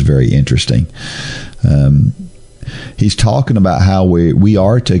Galatians is very interesting. He's talking about how we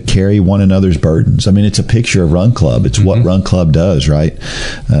are to carry one another's burdens. I mean, it's a picture of Run Club. It's what Run Club does, right?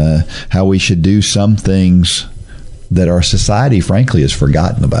 How we should do some things that our society, frankly, has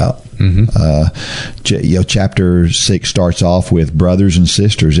forgotten about. Chapter 6 starts off with, brothers and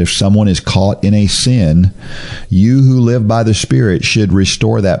sisters, if someone is caught in a sin, you who live by the Spirit should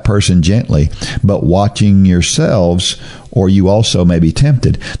restore that person gently, but watching yourselves, or you also may be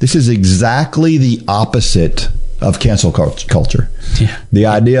tempted. This is exactly the opposite of cancel culture. Yeah. The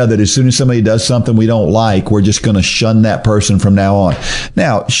idea that as soon as somebody does something we don't like, we're just going to shun that person from now on.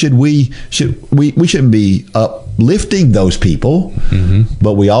 Now, we shouldn't be uplifting those people,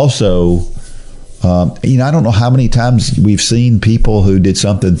 but we also, I don't know how many times we've seen people who did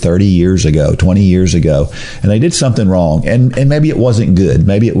something 30 years ago, 20 years ago, and they did something wrong, and maybe it wasn't good.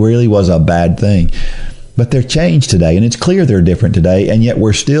 Maybe it really was a bad thing, but they're changed today, and it's clear they're different today, and yet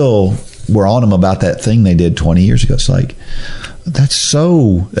we're on them about that thing they did 20 years ago. It's like, that's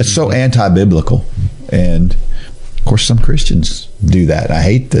so anti-biblical. And of course, some Christians do that. I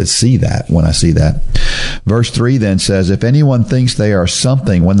hate to see that when I see that. Verse 3 then says, if anyone thinks they are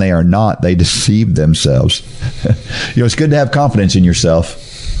something when they are not, they deceive themselves. It's good to have confidence in yourself,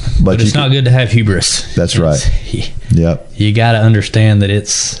 but it's not good to have hubris. That's right. Yep. You got to understand that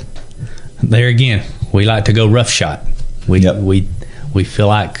it's there again. We like to go roughshod. We feel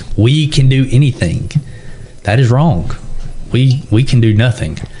like we can do anything. That is wrong. We can do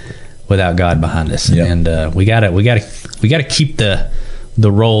nothing without God behind us, and we gotta keep the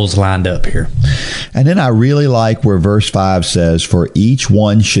roles lined up here. And then I really like where verse 5 says, "For each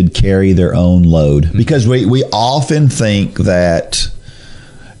one should carry their own load," because we often think that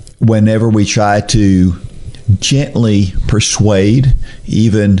whenever we try to gently persuade,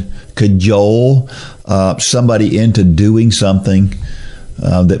 even cajole somebody into doing something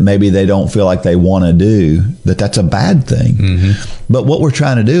that maybe they don't feel like they want to do, that's a bad thing. But what we're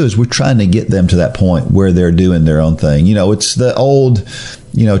trying to do is we're trying to get them to that point where they're doing their own thing. It's the old,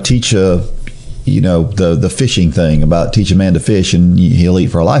 teach the fishing thing about teach a man to fish and he'll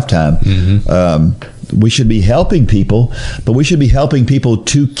eat for a lifetime. We should be helping people, but we should be helping people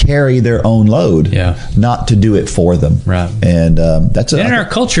to carry their own load, not to do it for them. Right. And that's in our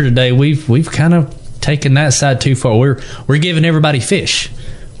culture today. We've kind of taken that side too far. We're giving everybody fish.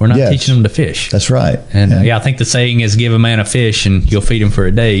 We're not teaching them to fish. That's right. And I think the saying is, give a man a fish and you'll feed him for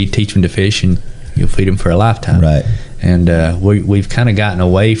a day. Teach him to fish and you'll feed him for a lifetime. Right. And we've kind of gotten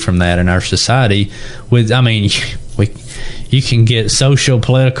away from that in our society. You can get social,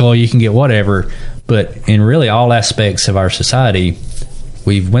 political, you can get whatever, but in really all aspects of our society,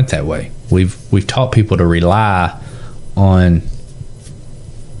 we've went that way. We've taught people to rely on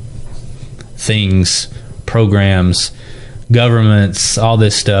things, programs, governments, all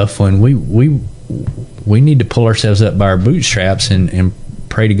this stuff, when we need to pull ourselves up by our bootstraps and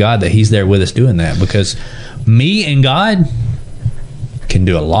pray to God that He's there with us doing that, because me and God can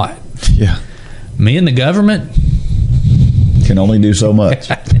do a lot. Yeah. Me and the government can only do so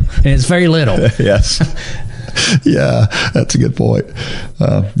much. And it's very little. Yes. Yeah, that's a good point.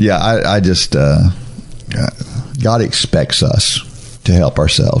 I just God expects us to help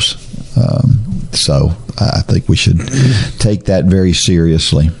ourselves. So I think we should take that very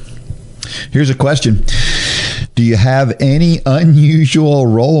seriously. Here's a question. Do you have any unusual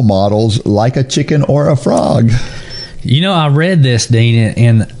role models like a chicken or a frog? I read this, Dean,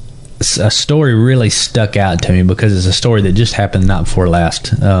 and a story really stuck out to me because it's a story that just happened night before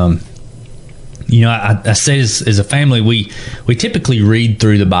last. I say as a family, we typically read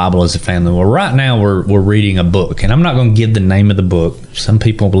through the Bible as a family. Well, right now we're reading a book, and I'm not going to give the name of the book. Some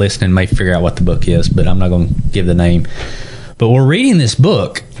people listening may figure out what the book is, but I'm not going to give the name. But we're reading this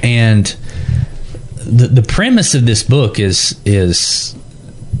book, and the premise of this book is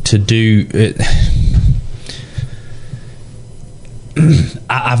to do it.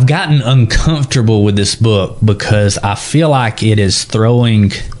 I've gotten uncomfortable with this book because I feel like it is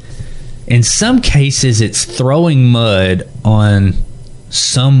throwing, in some cases, it's throwing mud on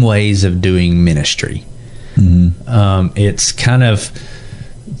some ways of doing ministry. Mm-hmm. It's kind of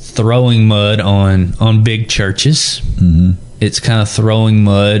throwing mud on big churches. Mm-hmm. It's kind of throwing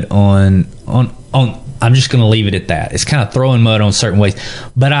mud on. I'm just going to leave it at that. It's kind of throwing mud on certain ways.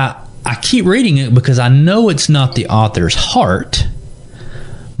 But I keep reading it because I know it's not the author's heart,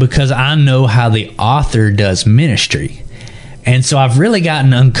 because I know how the author does ministry. And so I've really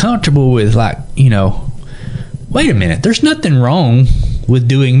gotten uncomfortable with, wait a minute, there's nothing wrong with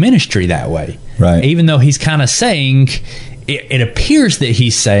doing ministry that way. Right. Even though he's kind of saying, it appears that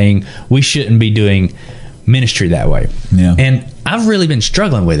he's saying we shouldn't be doing ministry that way. Yeah. And I've really been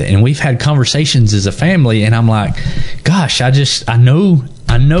struggling with it. And we've had conversations as a family, and I'm like, gosh, I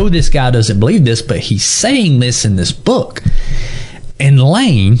know this guy doesn't believe this, but he's saying this in this book. And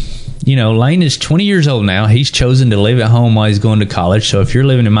Lane is 20 years old now. He's chosen to live at home while he's going to college. So if you're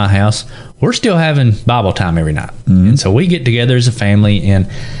living in my house, we're still having Bible time every night. Mm-hmm. And so we get together as a family. And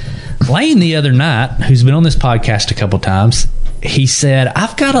Lane the other night, who's been on this podcast a couple times, he said,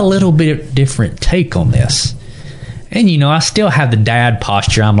 I've got a little bit different take on this. And, I still have the dad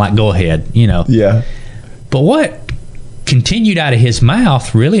posture. I'm like, go ahead, Yeah. But what continued out of his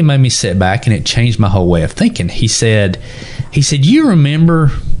mouth really made me sit back, and it changed my whole way of thinking. He said, you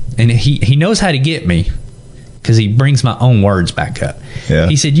remember, and he knows how to get me because he brings my own words back up. Yeah.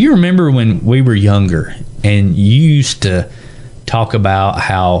 He said, you remember when we were younger and you used to talk about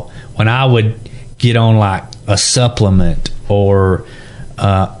how when I would get on like a supplement or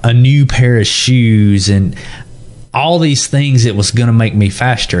a new pair of shoes and all these things that was going to make me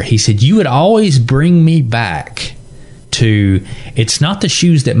faster. He said, you would always bring me back to, it's not the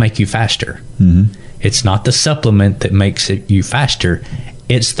shoes that make you faster. Mm-hmm. It's not the supplement that makes you faster.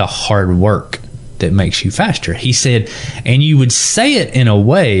 It's the hard work that makes you faster. He said, and you would say it in a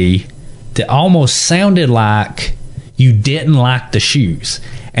way that almost sounded like you didn't like the shoes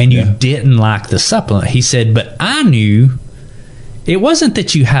and you didn't like the supplement. He said, but I knew it wasn't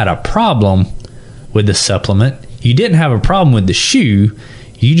that you had a problem with the supplement. You didn't have a problem with the shoe.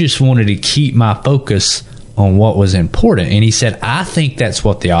 You just wanted to keep my focus on what was important. And he said, I think that's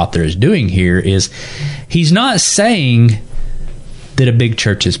what the author is doing here, is he's not saying that a big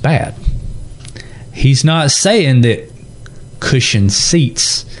church is bad. He's not saying that cushioned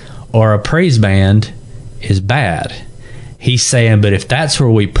seats or a praise band is bad. He's saying, but if that's where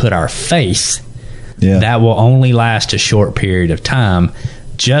we put our faith, that will only last a short period of time.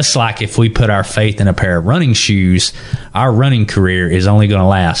 Just like if we put our faith in a pair of running shoes, our running career is only going to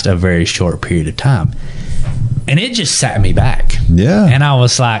last a very short period of time. And it just sat me back. Yeah. And I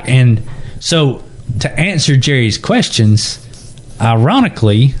was like, and so to answer Jerry's questions,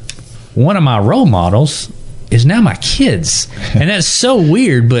 ironically, one of my role models is now my kids. And that's so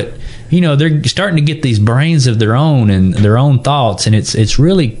weird, but they're starting to get these brains of their own and their own thoughts, and it's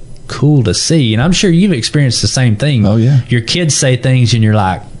really cool to see. And I'm sure you've experienced the same thing. Oh yeah. Your kids say things and you're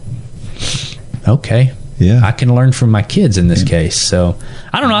like, okay, yeah, I can learn from my kids in this case. So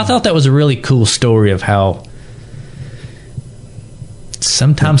I don't know, I thought that was a really cool story of how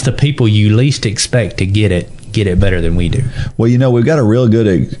sometimes the people you least expect to get it better than we do. Well, we've got a real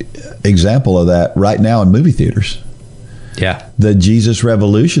good example of that right now in movie theaters. Yeah. The Jesus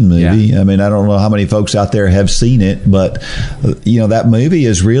Revolution movie. Yeah. I mean, I don't know how many folks out there have seen it, but, that movie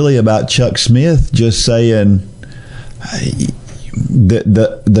is really about Chuck Smith just saying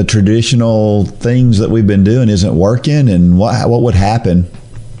the traditional things that we've been doing isn't working, and what would happen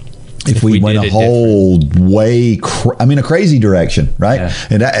if we went a whole way, a crazy direction, right? Yeah.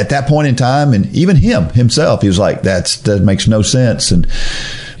 And at that point in time, and even himself, he was like, that makes no sense.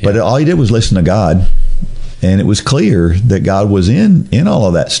 But all he did was listen to God. And it was clear that God was in all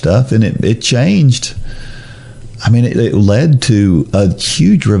of that stuff, and it changed. I mean, it led to a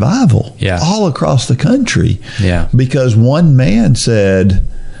huge revival all across the country. Yeah. Because one man said,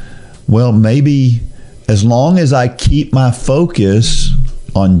 well, maybe as long as I keep my focus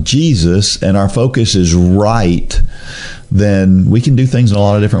on Jesus and our focus is right, then we can do things in a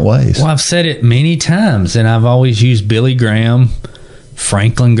lot of different ways. Well, I've said it many times, and I've always used Billy Graham,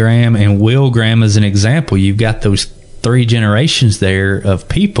 Franklin Graham, and Will Graham as an example. You've got those 3 generations there of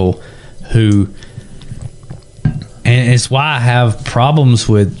people who, and it's why I have problems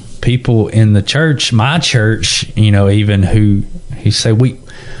with people in the church, my church, even who say we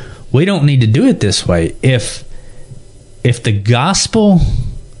don't need to do it this way. If the gospel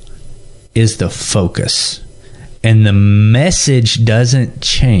is the focus and the message doesn't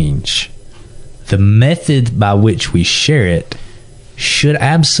change, the method by which we share it should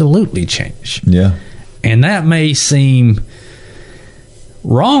absolutely change. Yeah. And that may seem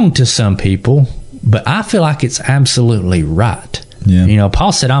wrong to some people, but I feel like it's absolutely right. Yeah.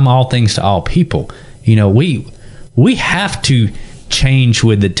 Paul said, I'm all things to all people. We have to change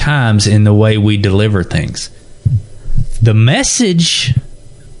with the times in the way we deliver things. The message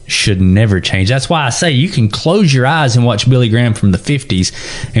should never change. That's why I say you can close your eyes and watch Billy Graham from the 50s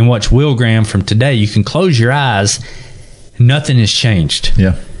and watch Will Graham from today. You can close your eyes. Nothing has changed.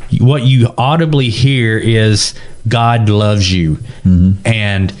 Yeah. What you audibly hear is God loves you,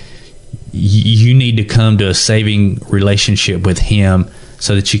 and you need to come to a saving relationship with Him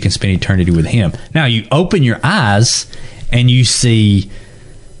so that you can spend eternity with Him. Now, you open your eyes and you see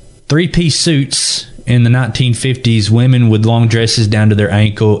 3-piece suits in the 1950s, women with long dresses down to their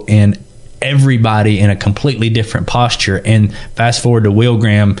ankle, and everybody in a completely different posture. And fast forward to Will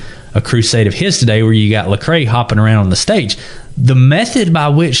Graham, a crusade of his today, where you got Lecrae hopping around on the stage. The method by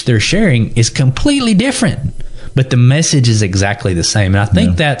which they're sharing is completely different, but the message is exactly the same. And I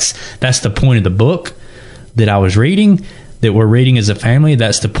think that's the point of the book that I was reading, that we're reading as a family.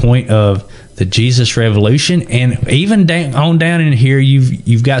 That's the point of the Jesus Revolution. And even on down in here,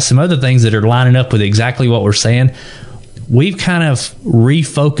 you've got some other things that are lining up with exactly what we're saying. We've kind of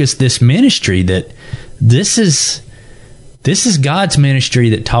refocused this ministry that this is God's ministry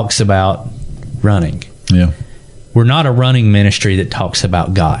that talks about running. Yeah. We're not a running ministry that talks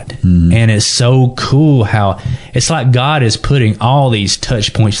about God. And it's so cool how it's like God is putting all these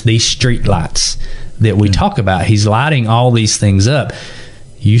touch points, these street lights that we talk about. He's lighting all these things up.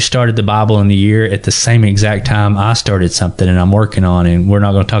 You started the Bible in the year at the same exact time I started something, and I'm working on, and we're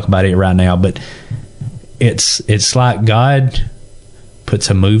not going to talk about it right now, but it's like God puts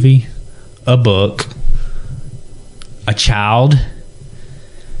a movie, a book, a child,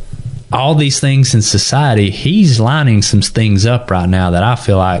 all these things in society. He's lining some things up right now that I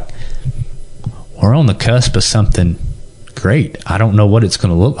feel like we're on the cusp of something great. I don't know what it's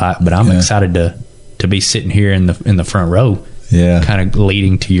going to look like, but I'm excited to be sitting here in the front row, kind of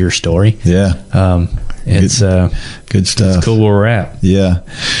leading to your story. It's good stuff. It's cool where we're at. Yeah.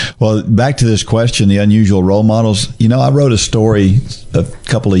 Well, back to this question, the unusual role models. I wrote a story a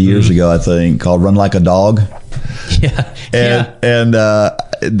couple of years ago, I think, called "Run Like a Dog." And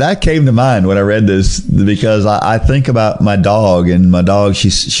that came to mind when I read this, because I think about my dog, and my dog,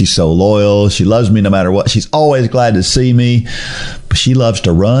 she's so loyal. She loves me no matter what. She's always glad to see me. But she loves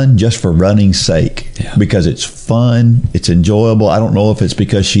to run just for running's sake, because it's fun, it's enjoyable. I don't know if it's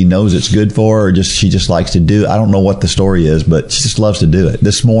because she knows it's good for her, or she just likes to do it. I don't know what the story is, but she just loves to do it.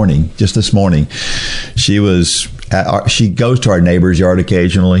 This morning, she goes to our neighbor's yard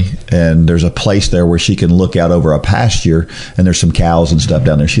occasionally, and there's a place there where she can look out over a pasture, and there's some cows and stuff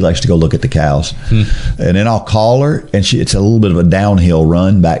down there. She likes to go look at the cows. And then I'll call her, and it's a little bit of a downhill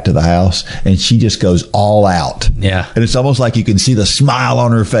run back to the house, and she just goes all out. And it's almost like you can see the smile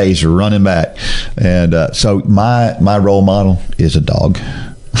on her face running back. And so my role model is a dog.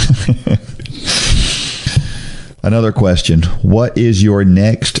 Another question: what is your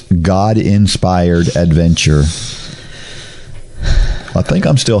next God-inspired adventure? I think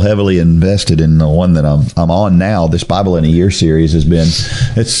I'm still heavily invested in the one that I'm on now. This Bible in a Year series has been,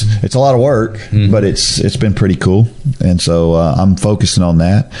 it's a lot of work, but it's been pretty cool. And so I'm focusing on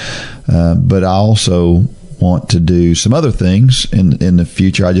that. But I also want to do some other things in the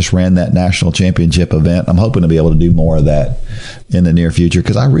future. I just ran that national championship event. I'm hoping to be able to do more of that in the near future,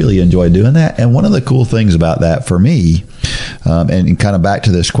 because I really enjoy doing that. And one of the cool things about that for me, and kind of back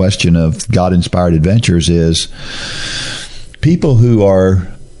to this question of God-inspired adventures, is people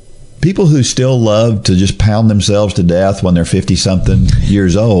who still love to just pound themselves to death when they're 50-something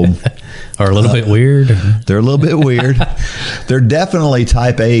years old are a little bit weird. They're a little bit weird. They're definitely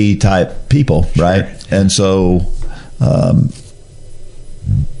type A type people, right? Sure. And so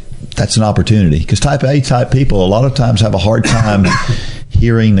that's an opportunity, because type A type people a lot of times have a hard time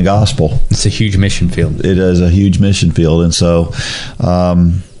hearing the gospel. It's a huge mission field. It is a huge mission field. And so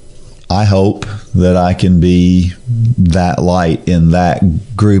I hope that I can be that light in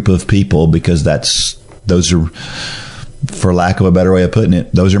that group of people, because those are, for lack of a better way of putting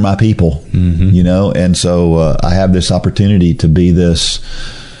it, those are my people, and so I have this opportunity to be this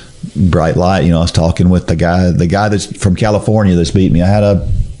bright light. I was talking with the guy that's from California that's beat me. I had a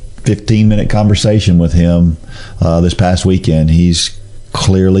 15-minute conversation with him this past weekend. He's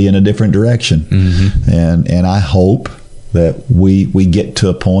clearly in a different direction, and I hope that we get to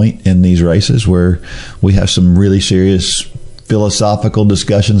a point in these races where we have some really serious philosophical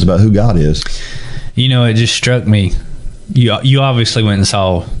discussions about who God is. It just struck me. You obviously went and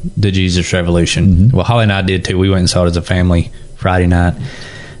saw the Jesus Revolution. Well, Holly and I did too. We went and saw it as a family Friday night.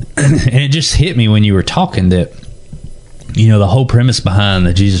 And it just hit me when you were talking that, the whole premise behind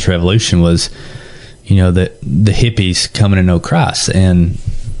the Jesus Revolution was, that the hippies coming to know Christ. And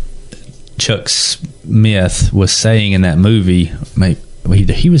Chuck Smith was saying in that movie,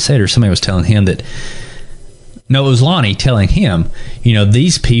 he was saying, or somebody was telling him that, no, it was Lonnie telling him,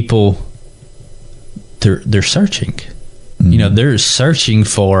 these people, they're searching. They're searching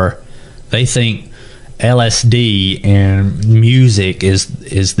for, they think LSD and music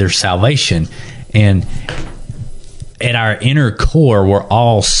is their salvation. And at our inner core, we're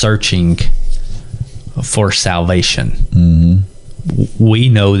all searching for salvation. We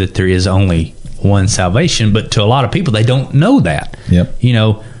know that there is only one salvation, but to a lot of people, they don't know that.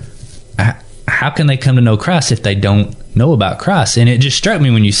 How can they come to know Christ if they don't know about Christ? And it just struck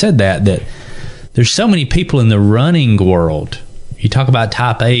me when you said that there's so many people in the running world. You talk about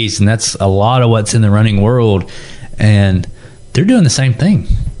type A's, and that's a lot of what's in the running world, and they're doing the same thing.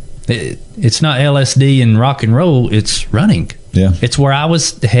 It's not LSD and rock and roll, it's running. Yeah. It's where I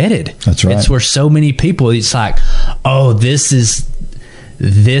was headed. That's right. It's where so many people, it's like, oh, this is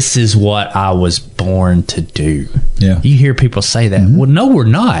what I was born to do. Yeah. You hear people say that. Well, no, we're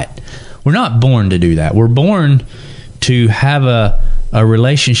not. We're not born to do that. We're born to have a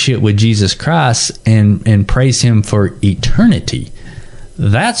relationship with Jesus Christ and praise him for eternity.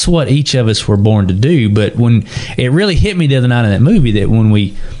 That's what each of us were born to do. But when it really hit me the other night in that movie, that when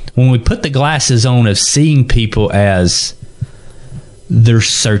we put the glasses on of seeing people as they're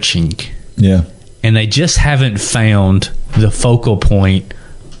searching, and they just haven't found the focal point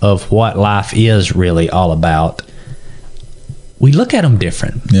of what life is really all about, we look at them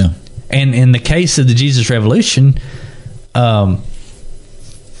different. And in the case of the Jesus Revolution, Chuck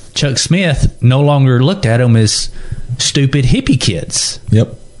Smith no longer looked at them as stupid hippie kids.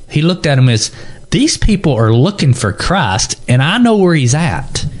 He looked at them as, these people are looking for Christ, and I know where he's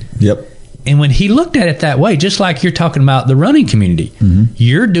at. And when he looked at it that way, just like you're talking about the running community,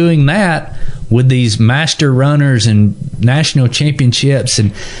 you're doing that with these master runners and national championships,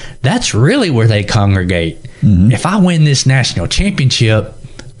 and that's really where they congregate. If I win this national championship,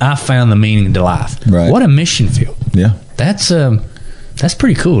 I found the meaning to life. Right. What a mission field. That's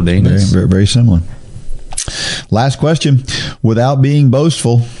pretty cool, Dean. Very, very similar. Last question. Without being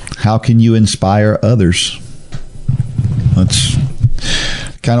boastful, how can you inspire others? That's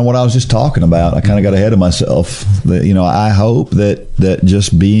kind of what I was just talking about. I kind of got ahead of myself. I hope that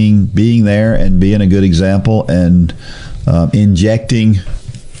just being there and being a good example and injecting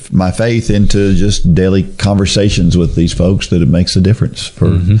my faith into just daily conversations with these folks, that it makes a difference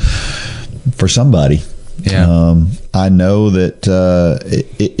for somebody. I know that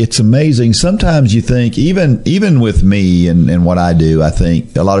it's amazing. Sometimes you think, even with me and what I do, I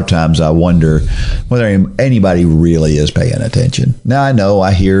think a lot of times I wonder whether anybody really is paying attention. Now,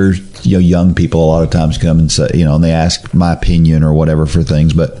 I hear young people a lot of times come and say, and they ask my opinion or whatever for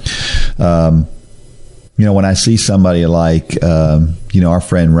things, but when I see somebody like our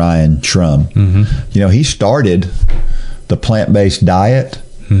friend Ryan Shrum, he started the plant-based diet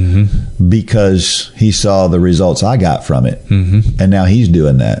because he saw the results I got from it. And now he's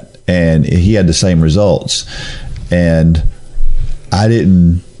doing that, and he had the same results. And I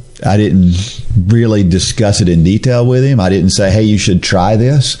didn't really discuss it in detail with him. I didn't say, hey, you should try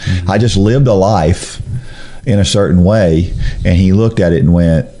this. I just lived a life in a certain way, and he looked at it and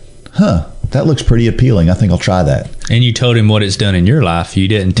went, that looks pretty appealing. I think I'll try that. And you told him what it's done in your life. You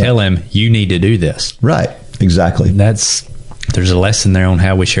didn't tell him, you need to do this. Right. Exactly. There's a lesson there on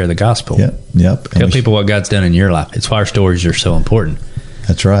how we share the gospel. Yep. Tell people what God's done in your life. It's why our stories are so important.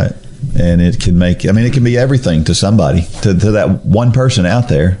 That's right. And it can it can be everything to somebody, to that one person out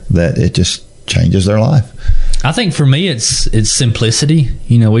there, that it just changes their life. I think for me, it's simplicity.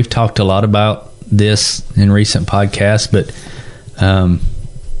 We've talked a lot about this in recent podcasts, but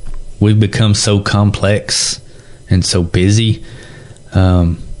we've become so complex and so busy.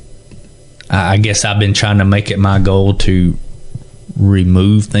 I guess I've been trying to make it my goal to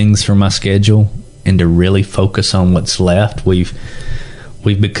remove things from my schedule and to really focus on what's left. We've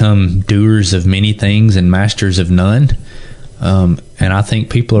become doers of many things and masters of none. And I think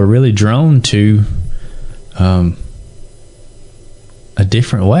people are really drawn to a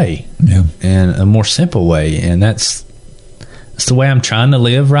different way, and a more simple way. And that's the way I'm trying to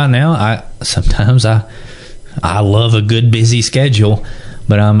live right now. Sometimes I love a good busy schedule,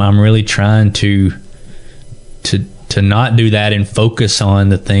 but I'm really trying to not do that and focus on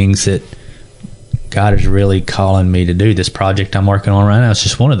the things that God is really calling me to do. This project I'm working on right now is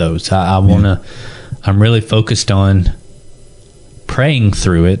just one of those. I'm really focused on praying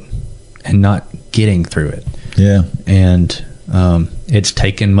through it and not getting through it. Yeah. And it's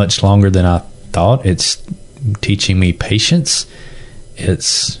taken much longer than I thought. It's teaching me patience.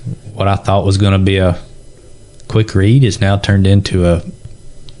 It's what I thought was going to be a quick read is now turned into a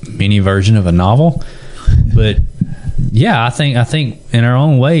mini version of a novel. But yeah, I think in our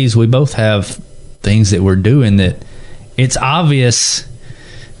own ways we both have things that we're doing that it's obvious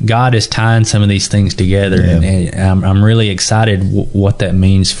God is tying some of these things together. Yeah. And I'm really excited what that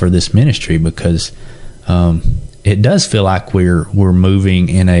means for this ministry, because it does feel like we're moving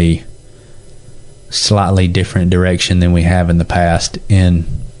in a slightly different direction than we have in the past, and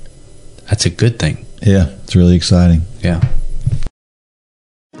that's a good thing. Yeah, it's really exciting. Yeah.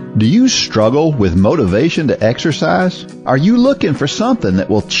 Do you struggle with motivation to exercise? Are you looking for something that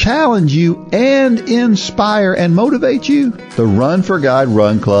will challenge you and inspire and motivate you? The Run for God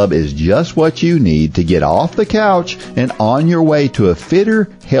Run Club is just what you need to get off the couch and on your way to a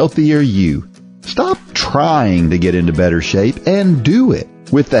fitter, healthier you. Stop trying to get into better shape and do it.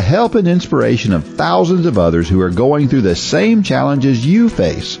 With the help and inspiration of thousands of others who are going through the same challenges you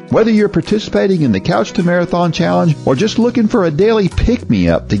face. Whether you're participating in the Couch to Marathon Challenge or just looking for a daily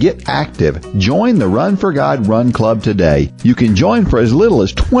pick-me-up to get active, join the Run for God Run Club today. You can join for as little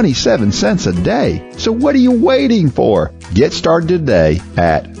as 27 cents a day. So what are you waiting for? Get started today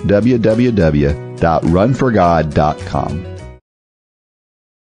at www.runforgod.com.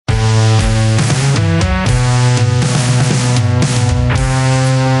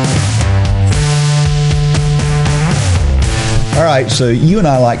 All right, so you and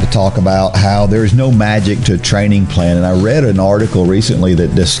I like to talk about how there's no magic to a training plan. And I read an article recently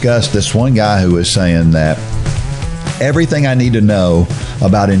that discussed this one guy who was saying that everything I need to know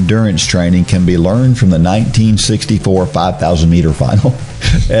about endurance training can be learned from the 1964 5,000 meter final.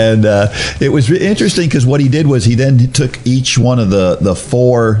 And it was interesting because what he did was he then took each one of the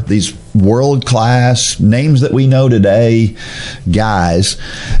four, these world-class names that we know today, guys,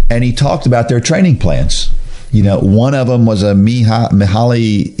 and he talked about their training plans. You know, one of them was a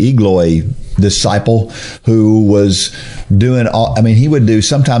Mihaly Igloy disciple who was doing he would do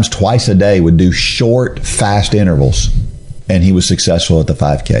sometimes twice a day, would do short, fast intervals, and he was successful at the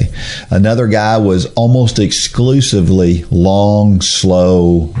 5K. Another guy was almost exclusively long,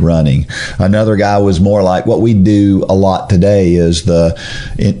 slow running. Another guy was more like what we do a lot today is the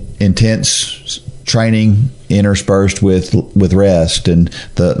intense training interspersed with rest and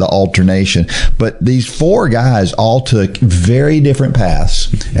the alternation. But these four guys all took very different paths,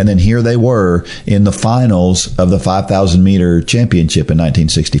 and then here they were in the finals of the 5,000 meter championship in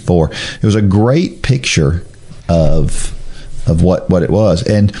 1964. It was a great picture of what it was,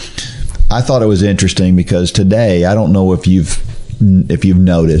 and I thought it was interesting because today, I don't know if you've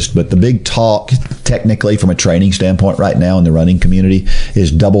noticed, but the big talk technically from a training standpoint right now in the running community is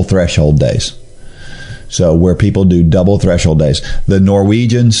double threshold days. So where people do double threshold days. The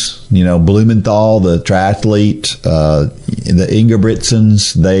Norwegians, Blumenthal, the triathlete, the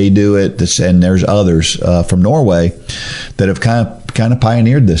Ingebrigtsens, they do it. And there's others from Norway that have kind of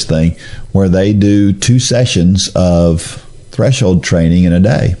pioneered this thing where they do 2 sessions of threshold training in a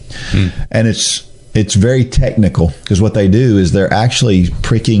day. And it's very technical because what they do is they're actually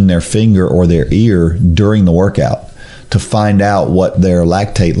pricking their finger or their ear during the workout to find out what their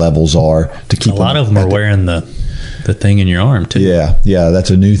lactate levels are to keep. A lot of them are wearing the thing in your arm too. Yeah, that's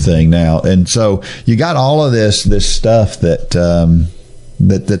a new thing now. And so you got all of this stuff that's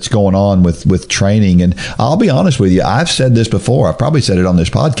going on with training. And I'll be honest with you, I've said this before. I've probably said it on this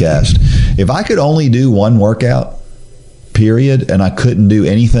podcast. If I could only do one workout, period, and I couldn't do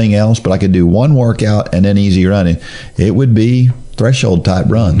anything else, but I could do one workout and then easy running, it would be threshold type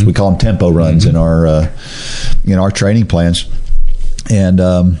runs. Mm-hmm. We call them tempo runs in our training plans, and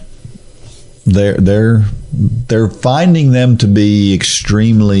they're finding them to be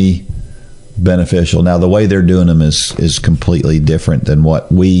extremely beneficial. Now the way they're doing them is completely different than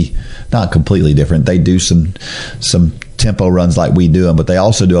what not completely different. They do some tempo runs like we do them, but they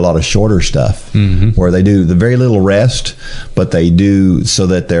also do a lot of shorter stuff where they do the very little rest, but they do so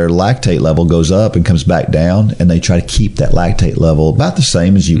that their lactate level goes up and comes back down, and they try to keep that lactate level about the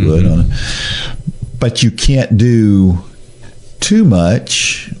same as you would on it. But you can't do too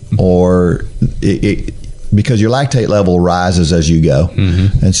much, or because your lactate level rises as you go,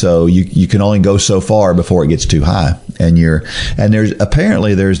 and so you can only go so far before it gets too high. And there's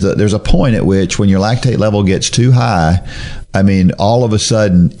a point at which when your lactate level gets too high, I mean, all of a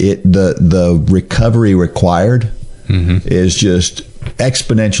sudden the recovery required is just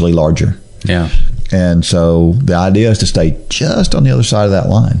exponentially larger. Yeah. And so the idea is to stay just on the other side of that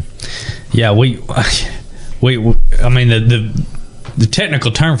line. Yeah, I mean, the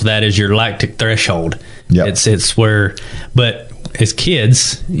technical term for that is your lactic threshold. Yep. It's where, but as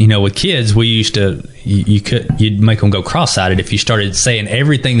kids, with kids, we used to, you'd make them go cross-eyed if you started saying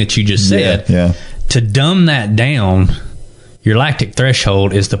everything that you just said. Yeah. To dumb that down, your lactic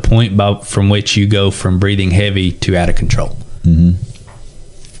threshold is the point from which you go from breathing heavy to out of control.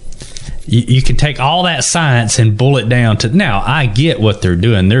 You can take all that science and boil it down to, now I get what they're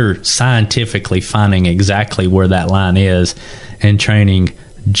doing. They're scientifically finding exactly where that line is and training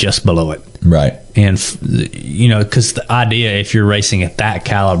just below it. Right. And, because the idea, if you're racing at that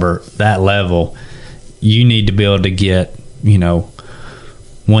caliber, that level, you need to be able to get,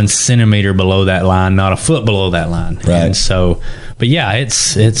 1 centimeter below that line, not a foot below that line. Right. And so, but yeah,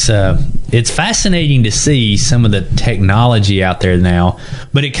 it's fascinating to see some of the technology out there now,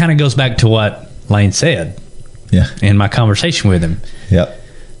 but it kind of goes back to what Lane said in my conversation with him. Yep.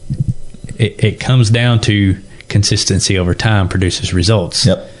 It comes down to consistency over time produces results.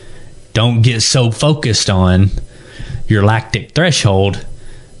 Yep. Don't get so focused on your lactic threshold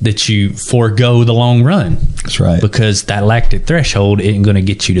that you forego the long run. That's right. Because that lactic threshold isn't going to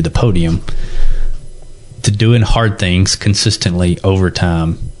get you to the podium. To doing hard things consistently over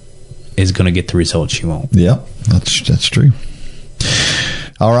time is going to get the results you want. Yep, that's true.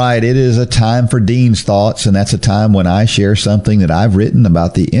 All right, it is a time for Dean's Thoughts, and that's a time when I share something that I've written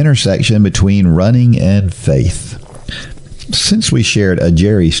about the intersection between running and faith. Since we shared a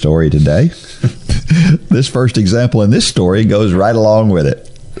Jerry story today, this first example in this story goes right along with it.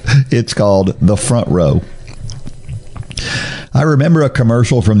 It's called The Front Row. I remember a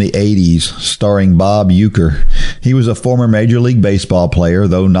commercial from the 80s starring Bob Uecker. He was a former Major League Baseball player,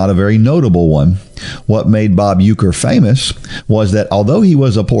 though not a very notable one. What made Bob Uecker famous was that although he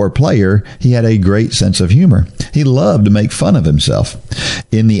was a poor player, he had a great sense of humor. He loved to make fun of himself.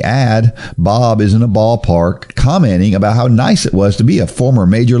 In the ad, Bob is in a ballpark commenting about how nice it was to be a former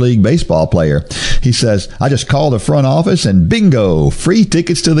Major League Baseball player. He says, "I just called the front office and bingo, free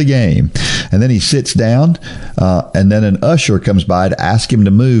tickets to the game." And then he sits down, and then an usher comes by to ask him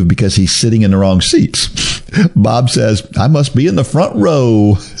to move because he's sitting in the wrong seats. Bob says, "I must be in the front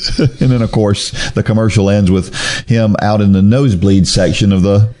row." And then, of course, the commercial ends with him out in the nosebleed section of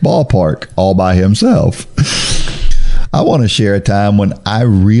the ballpark all by himself. I want to share a time when I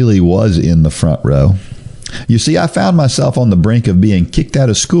really was in the front row. You see, I found myself on the brink of being kicked out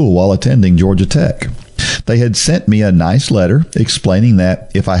of school while attending Georgia Tech. They had sent me a nice letter explaining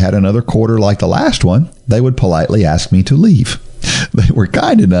that if I had another quarter like the last one, they would politely ask me to leave. They were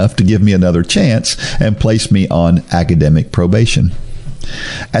kind enough to give me another chance and place me on academic probation.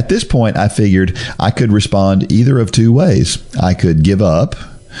 At this point, I figured I could respond either of two ways. I could give up,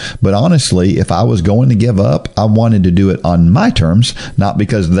 but honestly, if I was going to give up, I wanted to do it on my terms, not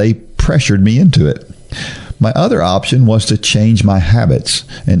because they pressured me into it. My other option was to change my habits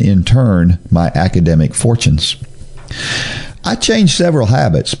and, in turn, my academic fortunes. I changed several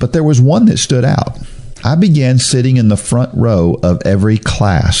habits, but there was one that stood out. I began sitting in the front row of every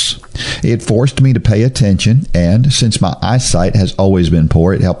class. It forced me to pay attention, and since my eyesight has always been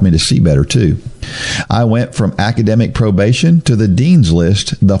poor, it helped me to see better too. I went from academic probation to the dean's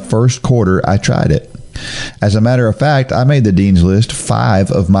list the first quarter I tried it. As a matter of fact, I made the dean's list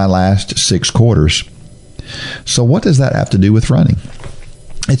 5 of my last 6 quarters. So what does that have to do with running?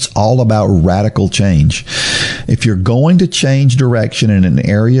 It's all about radical change. If you're going to change direction in an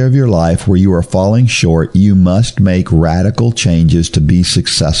area of your life where you are falling short, you must make radical changes to be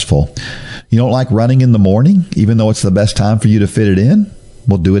successful. You don't like running in the morning, even though it's the best time for you to fit it in?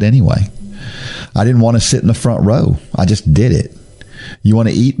 Well, do it anyway. I didn't want to sit in the front row. I just did it. You want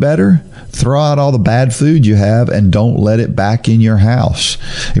to eat better? Throw out all the bad food you have and don't let it back in your house.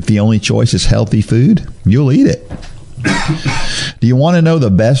 If the only choice is healthy food, you'll eat it. Do you want to know the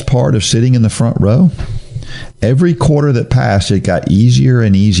best part of sitting in the front row? Every quarter that passed, it got easier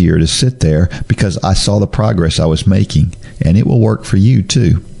and easier to sit there because I saw the progress I was making, and it will work for you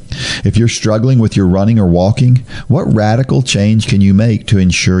too. If you're struggling with your running or walking, what radical change can you make to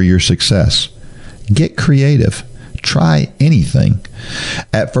ensure your success? Get creative. Try anything.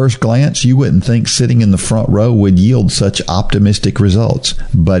 At first glance, you wouldn't think sitting in the front row would yield such optimistic results,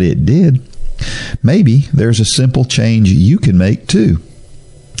 but it did. Maybe there's a simple change you can make too.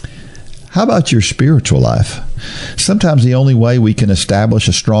 How about your spiritual life? Sometimes the only way we can establish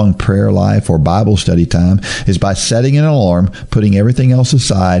a strong prayer life or Bible study time is by setting an alarm, putting everything else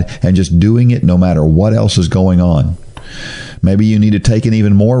aside, and just doing it no matter what else is going on. Maybe you need to take an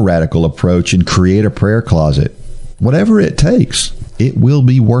even more radical approach and create a prayer closet. Whatever it takes, it will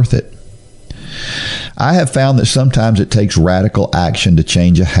be worth it. I have found that sometimes it takes radical action to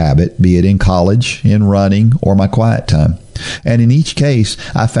change a habit, be it in college, in running, or my quiet time. And in each case,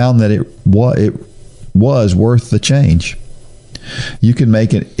 I found that it was worth the change. You can make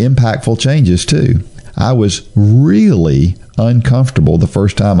impactful changes too. I was really uncomfortable the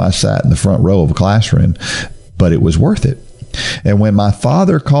first time I sat in the front row of a classroom, but it was worth it. And when my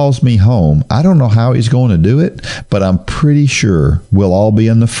Father calls me home, I don't know how he's going to do it, but I'm pretty sure we'll all be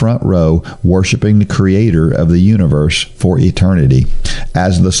in the front row worshiping the Creator of the universe for eternity.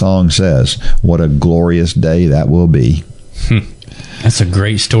 As the song says, what a glorious day that will be. That's a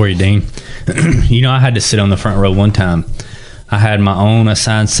great story, Dean. I had to sit on the front row one time. I had my own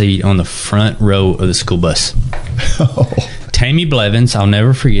assigned seat on the front row of the school bus. Tammy Blevins, I'll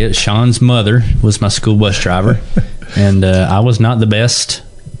never forget, Sean's mother was my school bus driver. And I was not the best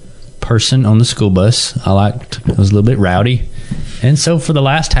person on the school bus. I was a little bit rowdy. And so for the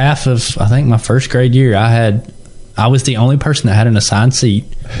last half of, I think, my first grade year, I was the only person that had an assigned seat.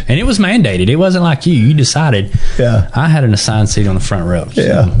 And it was mandated. It wasn't like you decided. Yeah. I had an assigned seat on the front row. So,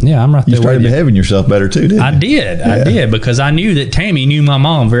 yeah, I'm right there. You started behaving yourself better too, didn't you? I did, because I knew that Tammy knew my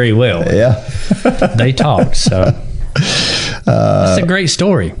mom very well. Yeah. They talked, so... It's a great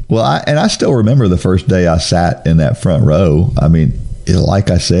story. Well, I still remember the first day I sat in that front row. I mean, like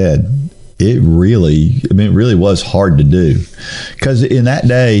I said, it really was hard to do, because in that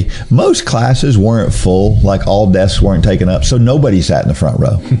day, most classes weren't full, like all desks weren't taken up, so nobody sat in the front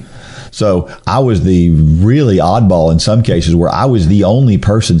row. So I was the really oddball in some cases, where I was the only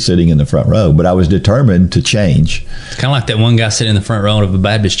person sitting in the front row, but I was determined to change. It's kind of like that one guy sitting in the front row of a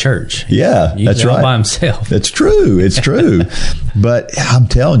Baptist church. Yeah, that's right. All by himself. It's true. But I'm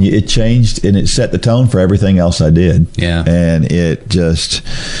telling you, it changed, and it set the tone for everything else I did. Yeah. And it just...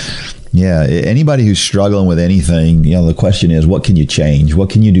 Yeah, anybody who's struggling with anything, the question is, what can you change? What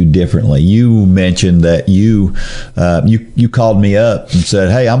can you do differently? You mentioned that you called me up and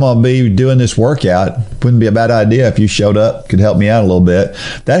said, hey, I'm going to be doing this workout. Wouldn't be a bad idea if you showed up, could help me out a little bit.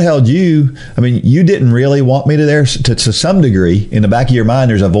 That held you. I mean, you didn't really want me to some degree. In the back of your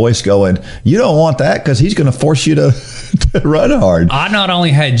mind, there's a voice going, you don't want that because he's going to force you to run hard. I not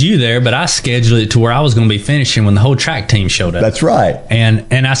only had you there, but I scheduled it to where I was going to be finishing when the whole track team showed up. That's right.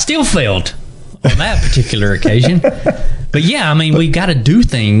 And I still failed on that particular occasion. But yeah, I mean, we got to do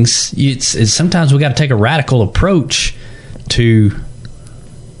things. It's sometimes we got to take a radical approach to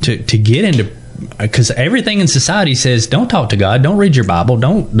get into, because everything in society says don't talk to God, don't read your Bible,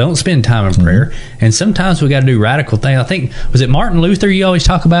 don't spend time in prayer. And sometimes we got to do radical things. I think, was it Martin Luther you always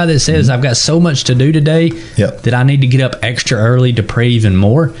talk about that says, I've got so much to do today that I need to get up extra early to pray even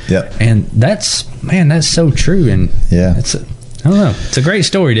more. And that's so true. And I don't know. It's a great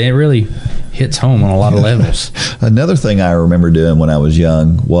story. It really hits home on a lot of levels. Another thing I remember doing when I was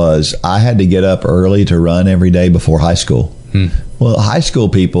young was I had to get up early to run every day before high school. Well, high school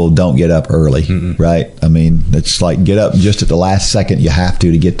people don't get up early, right? I mean, it's like get up just at the last second you have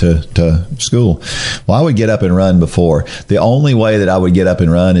to get to school. Well, I would get up and run before. The only way that I would get up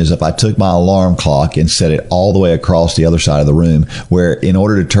and run is if I took my alarm clock and set it all the way across the other side of the room, where in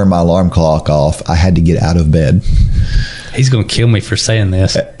order to turn my alarm clock off, I had to get out of bed. He's going to kill me for saying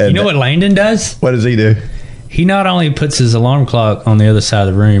this. You know what Landon does? What does he do? He not only puts his alarm clock on the other side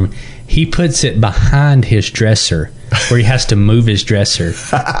of the room, he puts it behind his dresser, where he has to move his dresser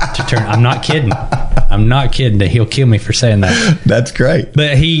to turn. I'm not kidding. That he'll kill me for saying that. That's great.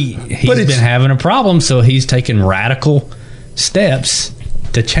 But he's been having a problem, so he's taking radical steps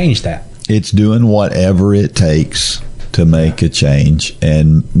to change that. It's doing whatever it takes to make a change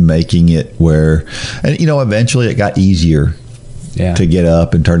and making it where, and eventually it got easier to get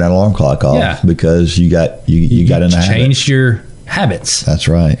up and turn that alarm clock off because you got in the habit. Changed your habits. That's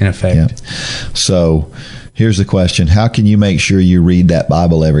right. In effect. So here's the question. How can you make sure you read that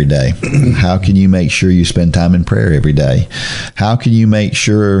Bible every day? How can you make sure you spend time in prayer every day? How can you make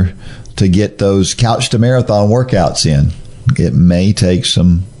sure to get those couch to marathon workouts in? It may take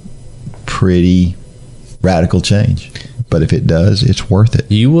some pretty radical change. But if it does, it's worth it.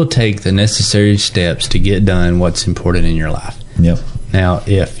 You will take the necessary steps to get done what's important in your life. Yep. Now,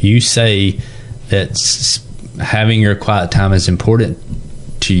 if you say that having your quiet time is important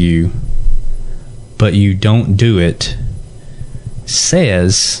to you, but you don't do it,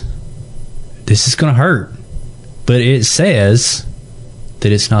 says this is going to hurt, but it says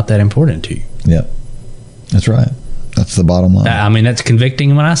that it's not that important to you. Yep. That's right. That's the bottom line. I mean, that's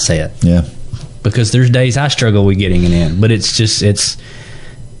convicting when I say it. Yeah. Because there's days I struggle with getting it in, but it's just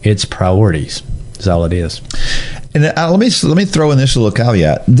it's priorities. Is all it is. And let me throw in this little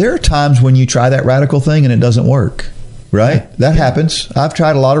caveat. There are times when you try that radical thing and it doesn't work. Right? That happens. I've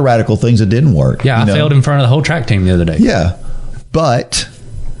tried a lot of radical things that didn't work. Yeah, I failed in front of the whole track team the other day. Yeah. But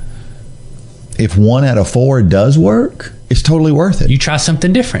if 1 out of 4 does work, it's totally worth it. You try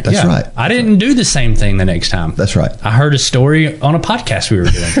something different. That's right. I didn't do the same thing the next time. That's right. I heard a story on a podcast we were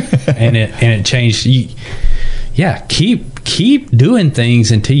doing, and it changed. Keep doing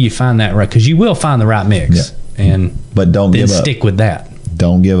things until you find that right, because you will find the right mix. Yeah. But don't give up. Stick with that.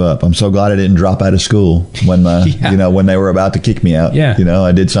 Don't give up. I'm so glad I didn't drop out of school when when they were about to kick me out. Yeah.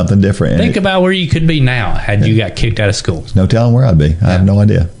 I did something different. Think about where you could be now had you got kicked out of school. No telling where I'd be. I have no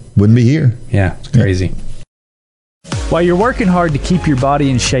idea. Wouldn't be here. Yeah, it's crazy. While you're working hard to keep your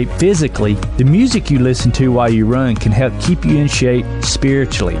body in shape physically, the music you listen to while you run can help keep you in shape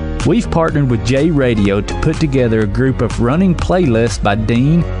spiritually. We've partnered with J Radio to put together a group of running playlists by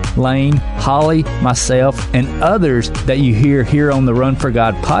Dean, Lane, Holly, myself, and others that you hear here on the Run for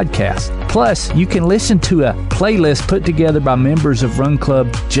God podcast. Plus, you can listen to a playlist put together by members of Run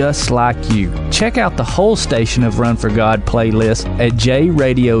Club just like you. Check out the whole station of Run for God playlist at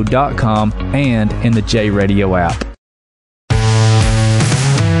jradio.com and in the J Radio app.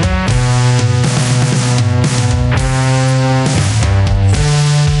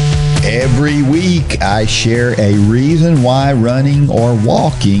 Every week, I share a reason why running or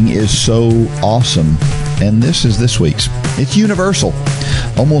walking is so awesome. And this is this week's. It's universal.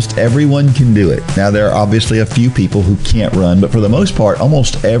 Almost everyone can do it. Now, there are obviously a few people who can't run, but for the most part,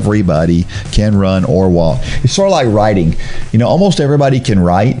 almost everybody can run or walk. It's sort of like writing. Almost everybody can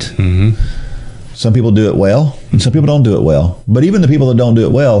write. Mm-hmm. Some people do it well, and some people don't do it well. But even the people that don't do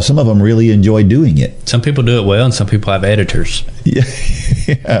it well, some of them really enjoy doing it. Some people do it well, and some people have editors.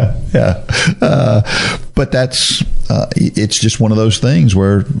 Yeah. But that's it's just one of those things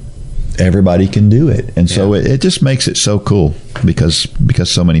where everybody can do it, and so it just makes it so cool because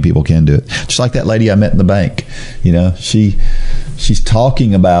so many people can do it. Just like that lady I met in the bank. She's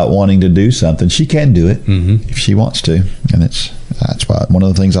talking about wanting to do something. She can do it if she wants to, and that's why one of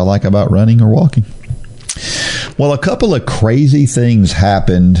the things I like about running or walking. Well, a couple of crazy things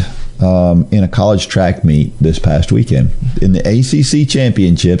happened in a college track meet this past weekend in the ACC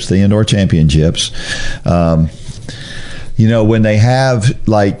championships, the indoor championships. When they have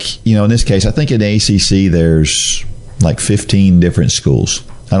in this case, I think in ACC there's 15 different schools.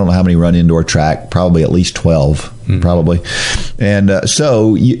 I don't know how many run indoor track, probably at least 12, probably. And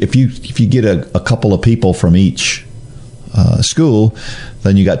so if you get a couple of people from each school,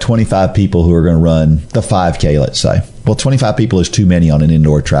 then you got 25 people who are going to run the 5K, let's say. Well, 25 people is too many on an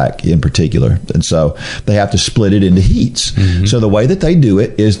indoor track in particular. And so they have to split it into heats. Mm-hmm. So the way that they do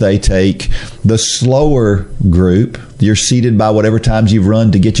it is they take the slower group. You're seated by whatever times you've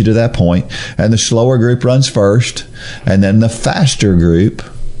run to get you to that point. And the slower group runs first. And then the faster group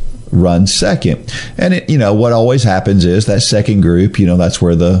runs second. And what always happens is that second group, that's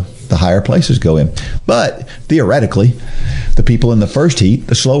where the higher places go in. But theoretically, the people in the first heat,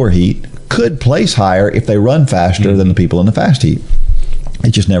 the slower heat, could place higher if they run faster than the people in the fast heat.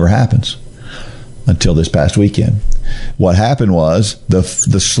 It just never happens until this past weekend. What happened was the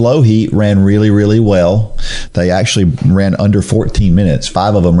slow heat ran really, really well. They actually ran under 14 minutes.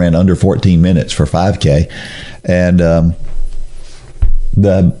 5 of them ran under 14 minutes for 5K. And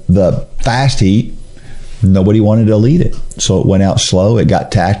the fast heat, nobody wanted to lead it. So it went out slow. It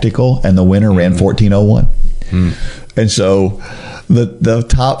got tactical, and the winner ran 14:01. And so the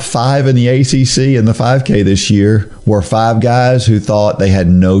top 5 in the ACC and the 5K this year were 5 guys who thought they had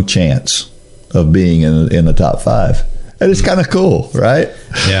no chance of being in the top 5. And it's kind of cool, right?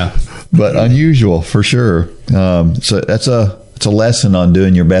 Yeah. But unusual for sure. So it's a lesson on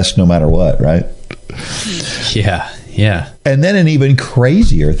doing your best no matter what, right? Yeah. And then an even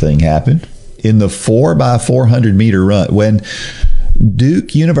crazier thing happened in the 4x400 meter run when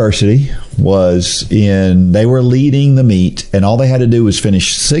Duke University they were leading the meet, and all they had to do was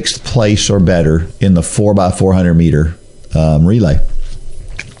finish 6th place or better in the 4x400 meter relay.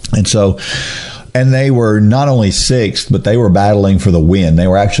 And so And they were not only 6th, but they were battling for the win. They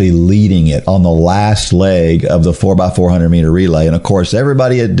were actually leading it on the last leg of the 4x400 meter relay. And of course,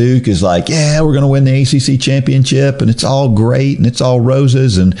 everybody at Duke is like, yeah, we're going to win the ACC championship, and it's all great and it's all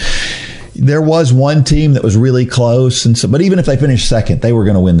roses. And there was one team that was really close, and so, but even if they finished 2nd, they were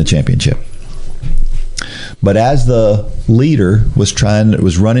going to win the championship. But as the leader was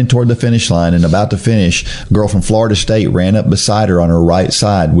running toward the finish line and about to finish, a girl from Florida State ran up beside her on her right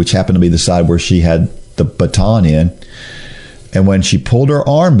side, which happened to be the side where she had the baton in. And when she pulled her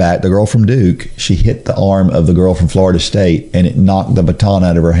arm back, the girl from Duke, she hit the arm of the girl from Florida State, and it knocked the baton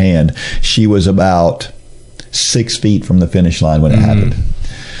out of her hand. She was about 6 feet from the finish line when it happened.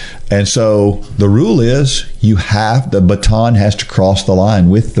 And so the rule is the baton has to cross the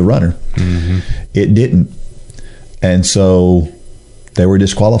line with the runner. It didn't. And so they were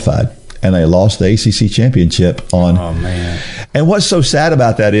disqualified, and they lost the ACC championship on. Oh, man. And what's so sad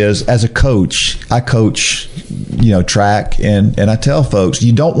about that is, as a coach, I coach, track, and I tell folks,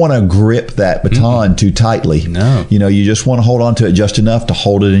 you don't want to grip that baton too tightly. No. You just want to hold on to it just enough to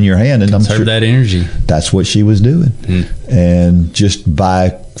hold it in your hand. And conserve that energy. That's what she was doing. And just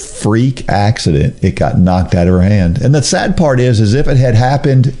by freak accident, it got knocked out of her hand. And the sad part is if it had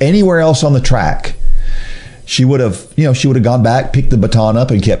happened anywhere else on the track, she would have gone back, picked the baton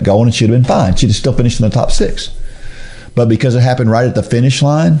up, and kept going, and she'd have been fine. She'd have still finished in the top 6. But because it happened right at the finish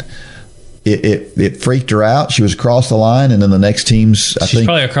line, it freaked her out. She was across the line, and then the next team's, She's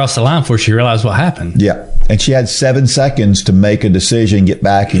probably across the line before she realized what happened. Yeah. And she had 7 seconds to make a decision, get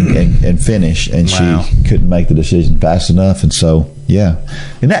back and finish, and she couldn't make the decision fast enough. And so, yeah.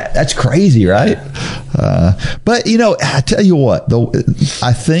 And that's crazy, right? But, I tell you what,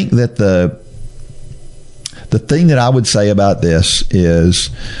 I think that the thing that I would say about this is,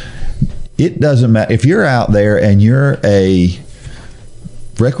 it doesn't matter if you're out there and you're a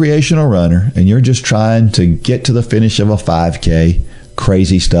recreational runner and you're just trying to get to the finish of a 5K,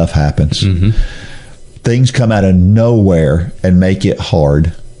 crazy stuff happens. Things come out of nowhere and make it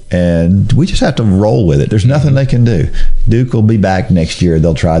hard, and we just have to roll with it. There's nothing they can do. Duke will be back next year.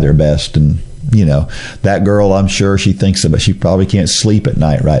 They'll try their best, and that girl, I'm sure she thinks about, she probably can't sleep at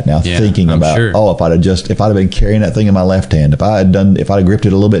night right now thinking about, if I'd have been carrying that thing in my left hand, if I'd gripped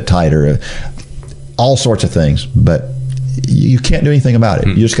it a little bit tighter, all sorts of things. But you can't do anything about it.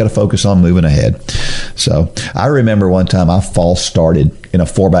 You just got to focus on moving ahead. So I remember one time I false started in a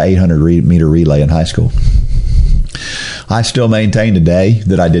 4x800 meter relay in high school. I still maintain today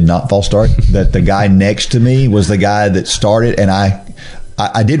that I did not false start, that the guy next to me was the guy that started, and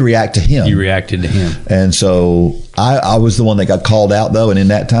I did react to him. You reacted to him. And so I was the one that got called out, though. And in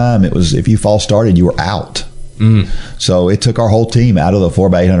that time, it was, if you false started, you were out. So it took our whole team out of the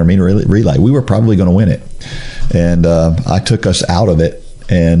 4x800 meter relay. We were probably going to win it. And I took us out of it.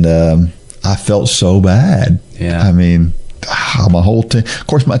 And I felt so bad. Yeah. I mean, my whole team. Of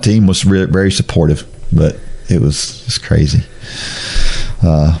course, my team was very supportive, but it was crazy.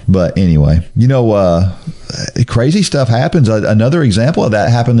 But anyway, crazy stuff happens. Another example of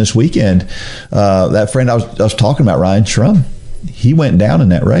that happened this weekend. That friend I was talking about, Ryan Shrum, he went down in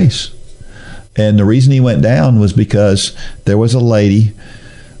that race. And the reason he went down was because there was a lady,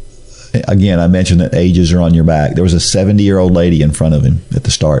 again, I mentioned that ages are on your back. There was a 70-year-old lady in front of him at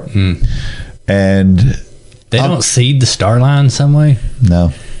the start. And they don't seed the start line some way?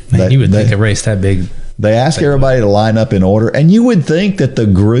 No. Man, you would think a race that big. They ask everybody to line up in order, and you would think that a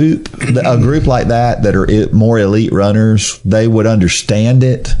group like that are more elite runners, they would understand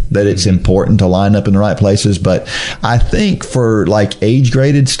it, that it's important to line up in the right places. But I think for like age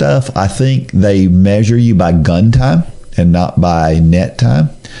graded stuff, I think they measure you by gun time and not by net time.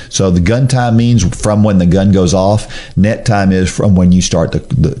 So the gun time means from when the gun goes off. Net time is from when you start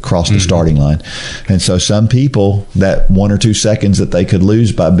cross the starting line. And so some people, that 1 or 2 seconds that they could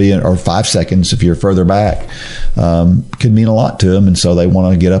lose by being, or 5 seconds if you're further back, could mean a lot to them. And so they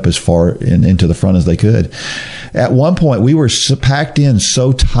want to get up as far into the front as they could. At one point, we were packed in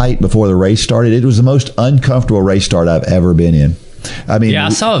so tight before the race started. It was the most uncomfortable race start I've ever been in. I mean, I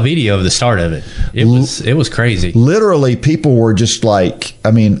saw a video of the start of it. It was crazy. Literally, people were just like,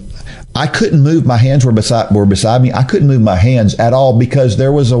 I couldn't move. My hands were beside me. I couldn't move my hands at all because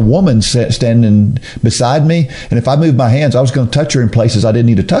there was a woman standing beside me, and if I moved my hands, I was going to touch her in places I didn't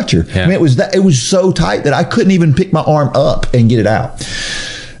need to touch her. Yeah. It was so tight that I couldn't even pick my arm up and get it out.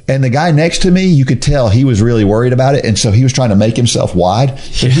 And the guy next to me, you could tell he was really worried about it, and so he was trying to make himself wide,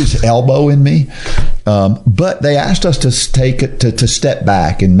 hit his elbow in me. But they asked us to take it to step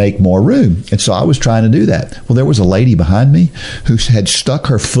back and make more room. And so I was trying to do that. Well, there was a lady behind me who had stuck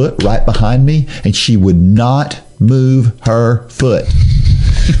her foot right behind me, and she would not move her foot.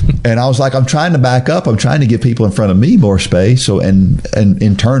 And I was like, I'm trying to back up. I'm trying to give people in front of me more space. So, and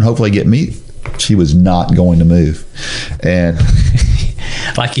in turn, hopefully get me. She was not going to move. And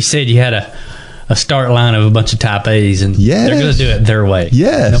like you said, you had a start line of a bunch of type A's, and they're going to do it their way.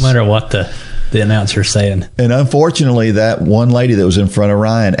 Yes. No matter what the announcer's saying. And unfortunately, that one lady that was in front of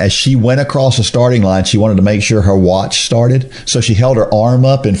Ryan, as she went across the starting line, she wanted to make sure her watch started. So she held her arm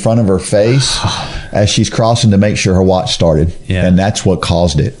up in front of her face as she's crossing to make sure her watch started. Yeah. And that's what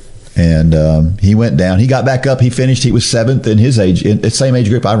caused it. And he went down. He got back up. He finished. He was 7th in his age, in the same age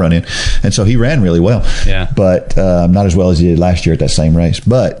group I run in. And so he ran really well. Yeah. But not as well as he did last year at that same race.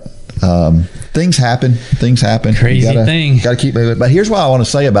 But things happen. Crazy thing. Got to keep moving. But here's what I want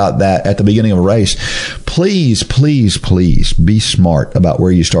to say about that at the beginning of a race. Please, please, please be smart about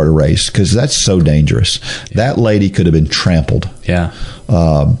where you start a race, because that's so dangerous. Yeah. That lady could have been trampled. Yeah.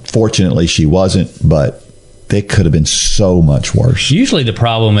 Fortunately, she wasn't, but it could have been so much worse. Usually the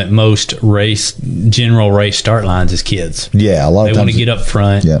problem at most general race start lines is kids. Yeah, a lot of times they want to get up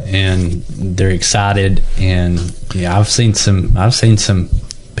front, and they're excited. And yeah, I've seen some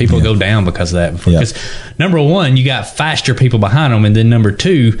people go down because of that before. Because number one, you got faster people behind them, and then number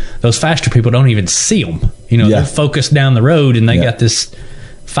two, those faster people don't even see them. They're focused down the road, and they got this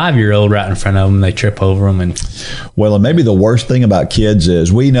 5-year-old right in front of them, and they trip over them. And maybe the worst thing about kids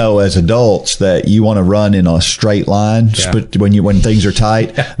is we know as adults that you want to run in a straight line, but when things are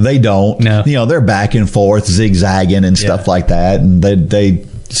tight, they don't. No. They're back and forth, zigzagging and stuff like that, and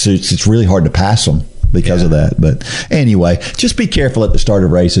it's really hard to pass them because of that. But anyway, just be careful at the start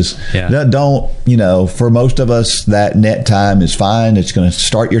of races. Don't, for most of us, that net time is fine. It's going to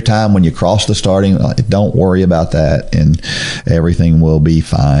start your time when you cross the starting. Don't worry about that, and everything will be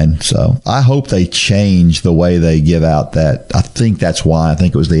fine. So I hope they change the way they give out that. I think that's why. I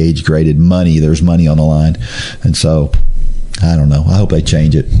think it was the age graded money. There's money on the line. And so I don't know. I hope they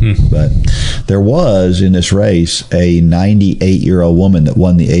change it. But there was in this race a 98-year-old woman that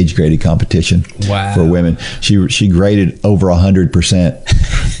won the age graded competition for women. She graded over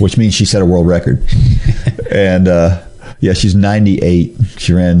 100%, which means she set a world record. And she's 98.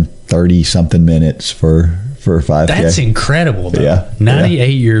 She ran 30 something minutes for 5K. That's incredible, though. Yeah. 98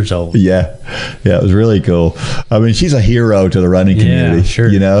 years old. Yeah, it was really cool. I mean, she's a hero to the running community. Yeah, sure.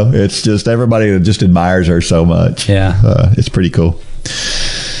 It's just everybody just admires her so much. Yeah. It's pretty cool.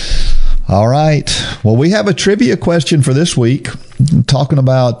 All right. Well, we have a trivia question for this week, talking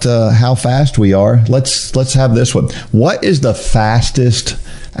about how fast we are. Let's have this one. What is the fastest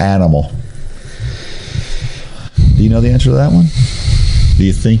animal? Do you know the answer to that one? Do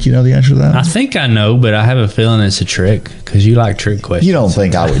you think you know the answer to that? I think I know, but I have a feeling it's a trick, because you like trick questions. You don't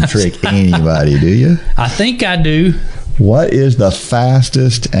think I would trick anybody, do you? I think I do. What is the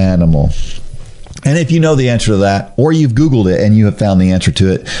fastest animal? And if you know the answer to that, or you've Googled it and you have found the answer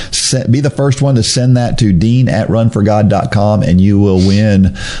to it, be the first one to send that to dean@runforgod.com, and you will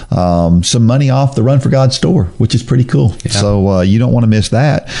win some money off the Run for God store, which is pretty cool. Yeah. So you don't want to miss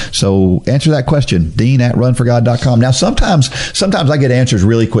that. So answer that question, dean@runforgod.com. Now, sometimes I get answers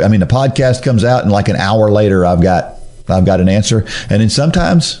really quick. I mean, the podcast comes out, and like an hour later, I've got an answer. And then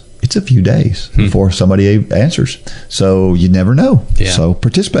sometimes it's a few days before somebody answers. So you never know. Yeah. So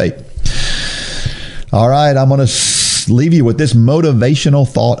participate. All right, I'm going to leave you with this motivational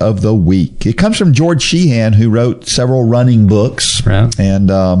thought of the week. It comes from George Sheehan, who wrote several running books. Right. And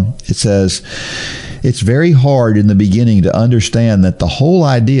it says, it's very hard in the beginning to understand that the whole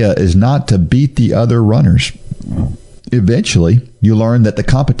idea is not to beat the other runners. Eventually, you learn that the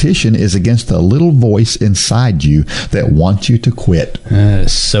competition is against the little voice inside you that wants you to quit. That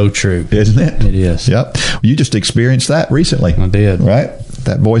is so true. Isn't it? It is. Yep. You just experienced that recently. I did. Right?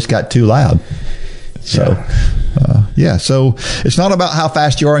 That voice got too loud. So, so it's not about how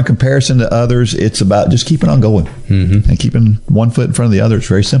fast you are in comparison to others. It's about just keeping on going and keeping one foot in front of the other. It's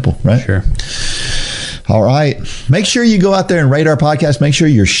very simple, right? Sure. All right. Make sure you go out there and rate our podcast. Make sure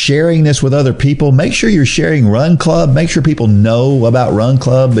you're sharing this with other people. Make sure you're sharing Run Club. Make sure people know about Run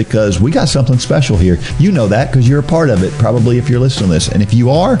Club, because we got something special here. You know that because you're a part of it, probably, if you're listening to this. And if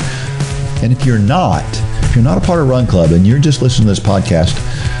you are, and if you're not a part of Run Club and you're just listening to this podcast,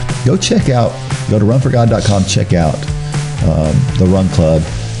 go to runforgod.com, check out the Run Club.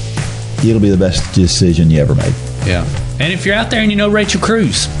 It'll be the best decision you ever made. Yeah. And if you're out there and you know Rachel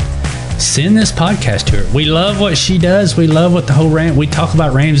Cruz, send this podcast to her. We love what she does. We love what the whole we talk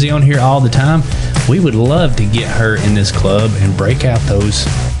about Ramsey on here all the time. We would love to get her in this club and break out those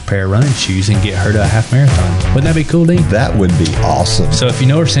pair of running shoes and get her to a half marathon. Wouldn't that be cool, Dean? That would be awesome. So if you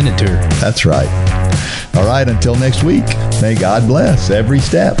know her, send it to her. That's right. All right, until next week, may God bless every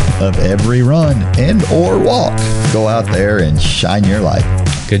step of every run and or walk. Go out there and shine your light.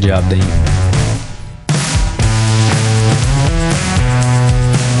 Good job, Dean.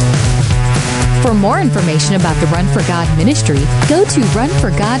 For more information about the Run for God ministry, go to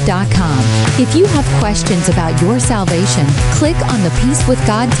runforgod.com. If you have questions about your salvation, click on the Peace with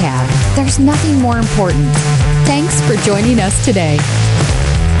God tab. There's nothing more important. Thanks for joining us today.